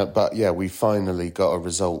 But yeah, we finally got a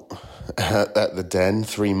result at the Den.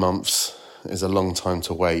 3 months is a long time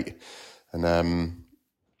to wait. And I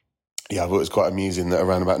thought it was quite amusing that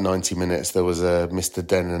around about 90 minutes there was a Mr.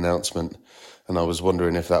 Den announcement. And I was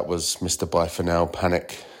wondering if that was Mr. Bye For Now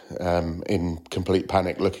panic, in complete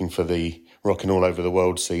panic, looking for the Rocking All Over the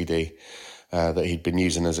World CD that he'd been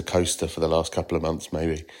using as a coaster for the last couple of months,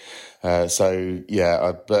 maybe. Absolutely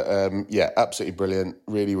brilliant.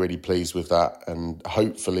 Really, really pleased with that. And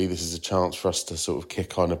hopefully this is a chance for us to sort of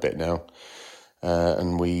kick on a bit now.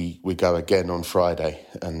 And we go again on Friday.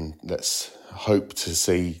 And let's hope to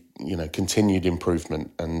see, continued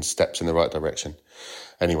improvement and steps in the right direction.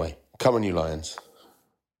 Anyway, come on, you Lions.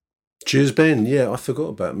 Cheers, Ben. Yeah, I forgot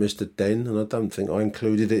about Mr. Den, and I don't think I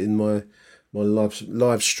included it in my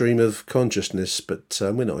live stream of consciousness, but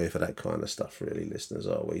we're not here for that kind of stuff, really, listeners,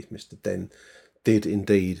 are we? Mr. Den did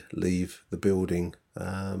indeed leave the building.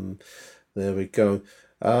 There we go.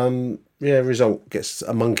 Result gets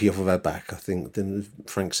a monkey off of our back, I think. Didn't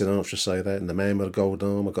Frank Sinatra say that? And the man with a gold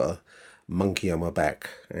arm, I got a monkey on my back.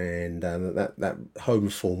 And that home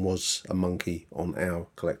form was a monkey on our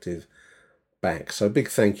collective back. So big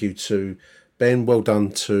thank you to Ben. Well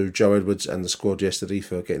done to Joe Edwards and the squad yesterday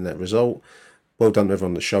for getting that result. Well done to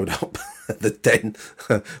everyone that showed up at the Den.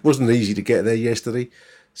 Wasn't easy to get there yesterday,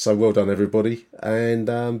 so well done everybody.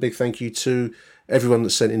 And big thank you to everyone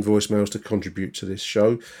that sent in voicemails to contribute to this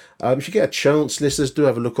show. If you get a chance, listeners, do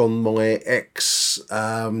have a look on my X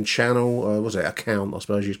channel, account, I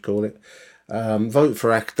suppose you'd call it. Vote for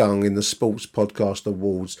Achtung in the Sports Podcast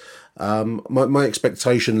Awards. My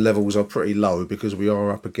expectation levels are pretty low because we are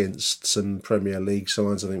up against some Premier League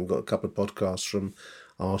sides. I think we've got a couple of podcasts from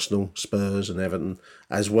Arsenal, Spurs and Everton,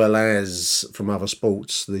 as well as from other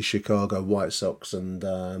sports, the Chicago White Sox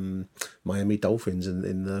and Miami Dolphins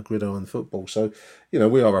in gridiron football. So,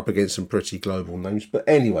 we are up against some pretty global names. But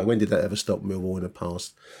anyway, when did that ever stop Millwall in the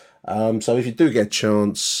past? So if you do get a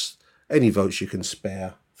chance, any votes you can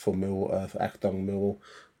spare for Achtung Millwall,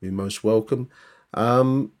 be most welcome.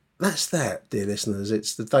 That's that, dear listeners.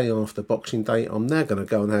 It's the day after Boxing Day. I'm now going to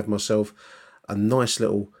go and have myself a nice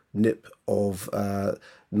little nip of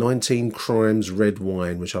 19 Crimes red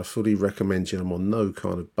wine, which I fully recommend. I'm on no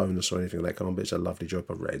kind of bonus or anything like that kind, but it's a lovely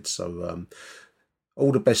drop of red. So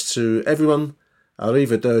all the best to everyone. I'll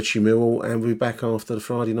leave a dirty Millwall and we'll be back after the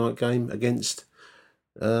Friday night game against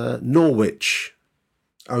Norwich.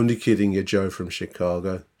 Only kidding you, Joe from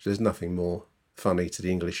Chicago. There's nothing more funny to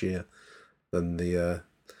the English ear than the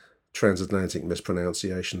transatlantic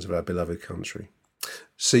mispronunciations of our beloved country.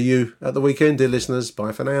 See you at the weekend, dear listeners.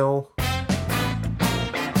 Bye for now.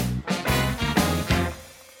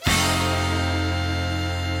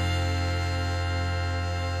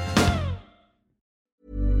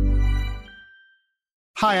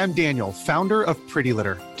 Hi, I'm Daniel, founder of Pretty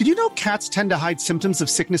Litter. Did you know cats tend to hide symptoms of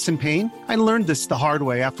sickness and pain? I learned this the hard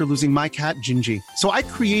way after losing my cat, Gingy. So I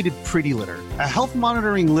created Pretty Litter, a health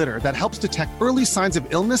monitoring litter that helps detect early signs of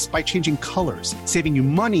illness by changing colors, saving you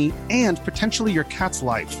money and potentially your cat's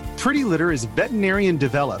life. Pretty Litter is veterinarian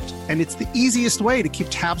developed, and it's the easiest way to keep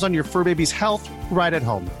tabs on your fur baby's health right at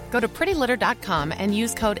home. Go to prettylitter.com and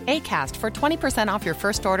use code ACAST for 20% off your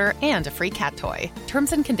first order and a free cat toy.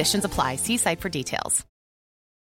 Terms and conditions apply. See site for details.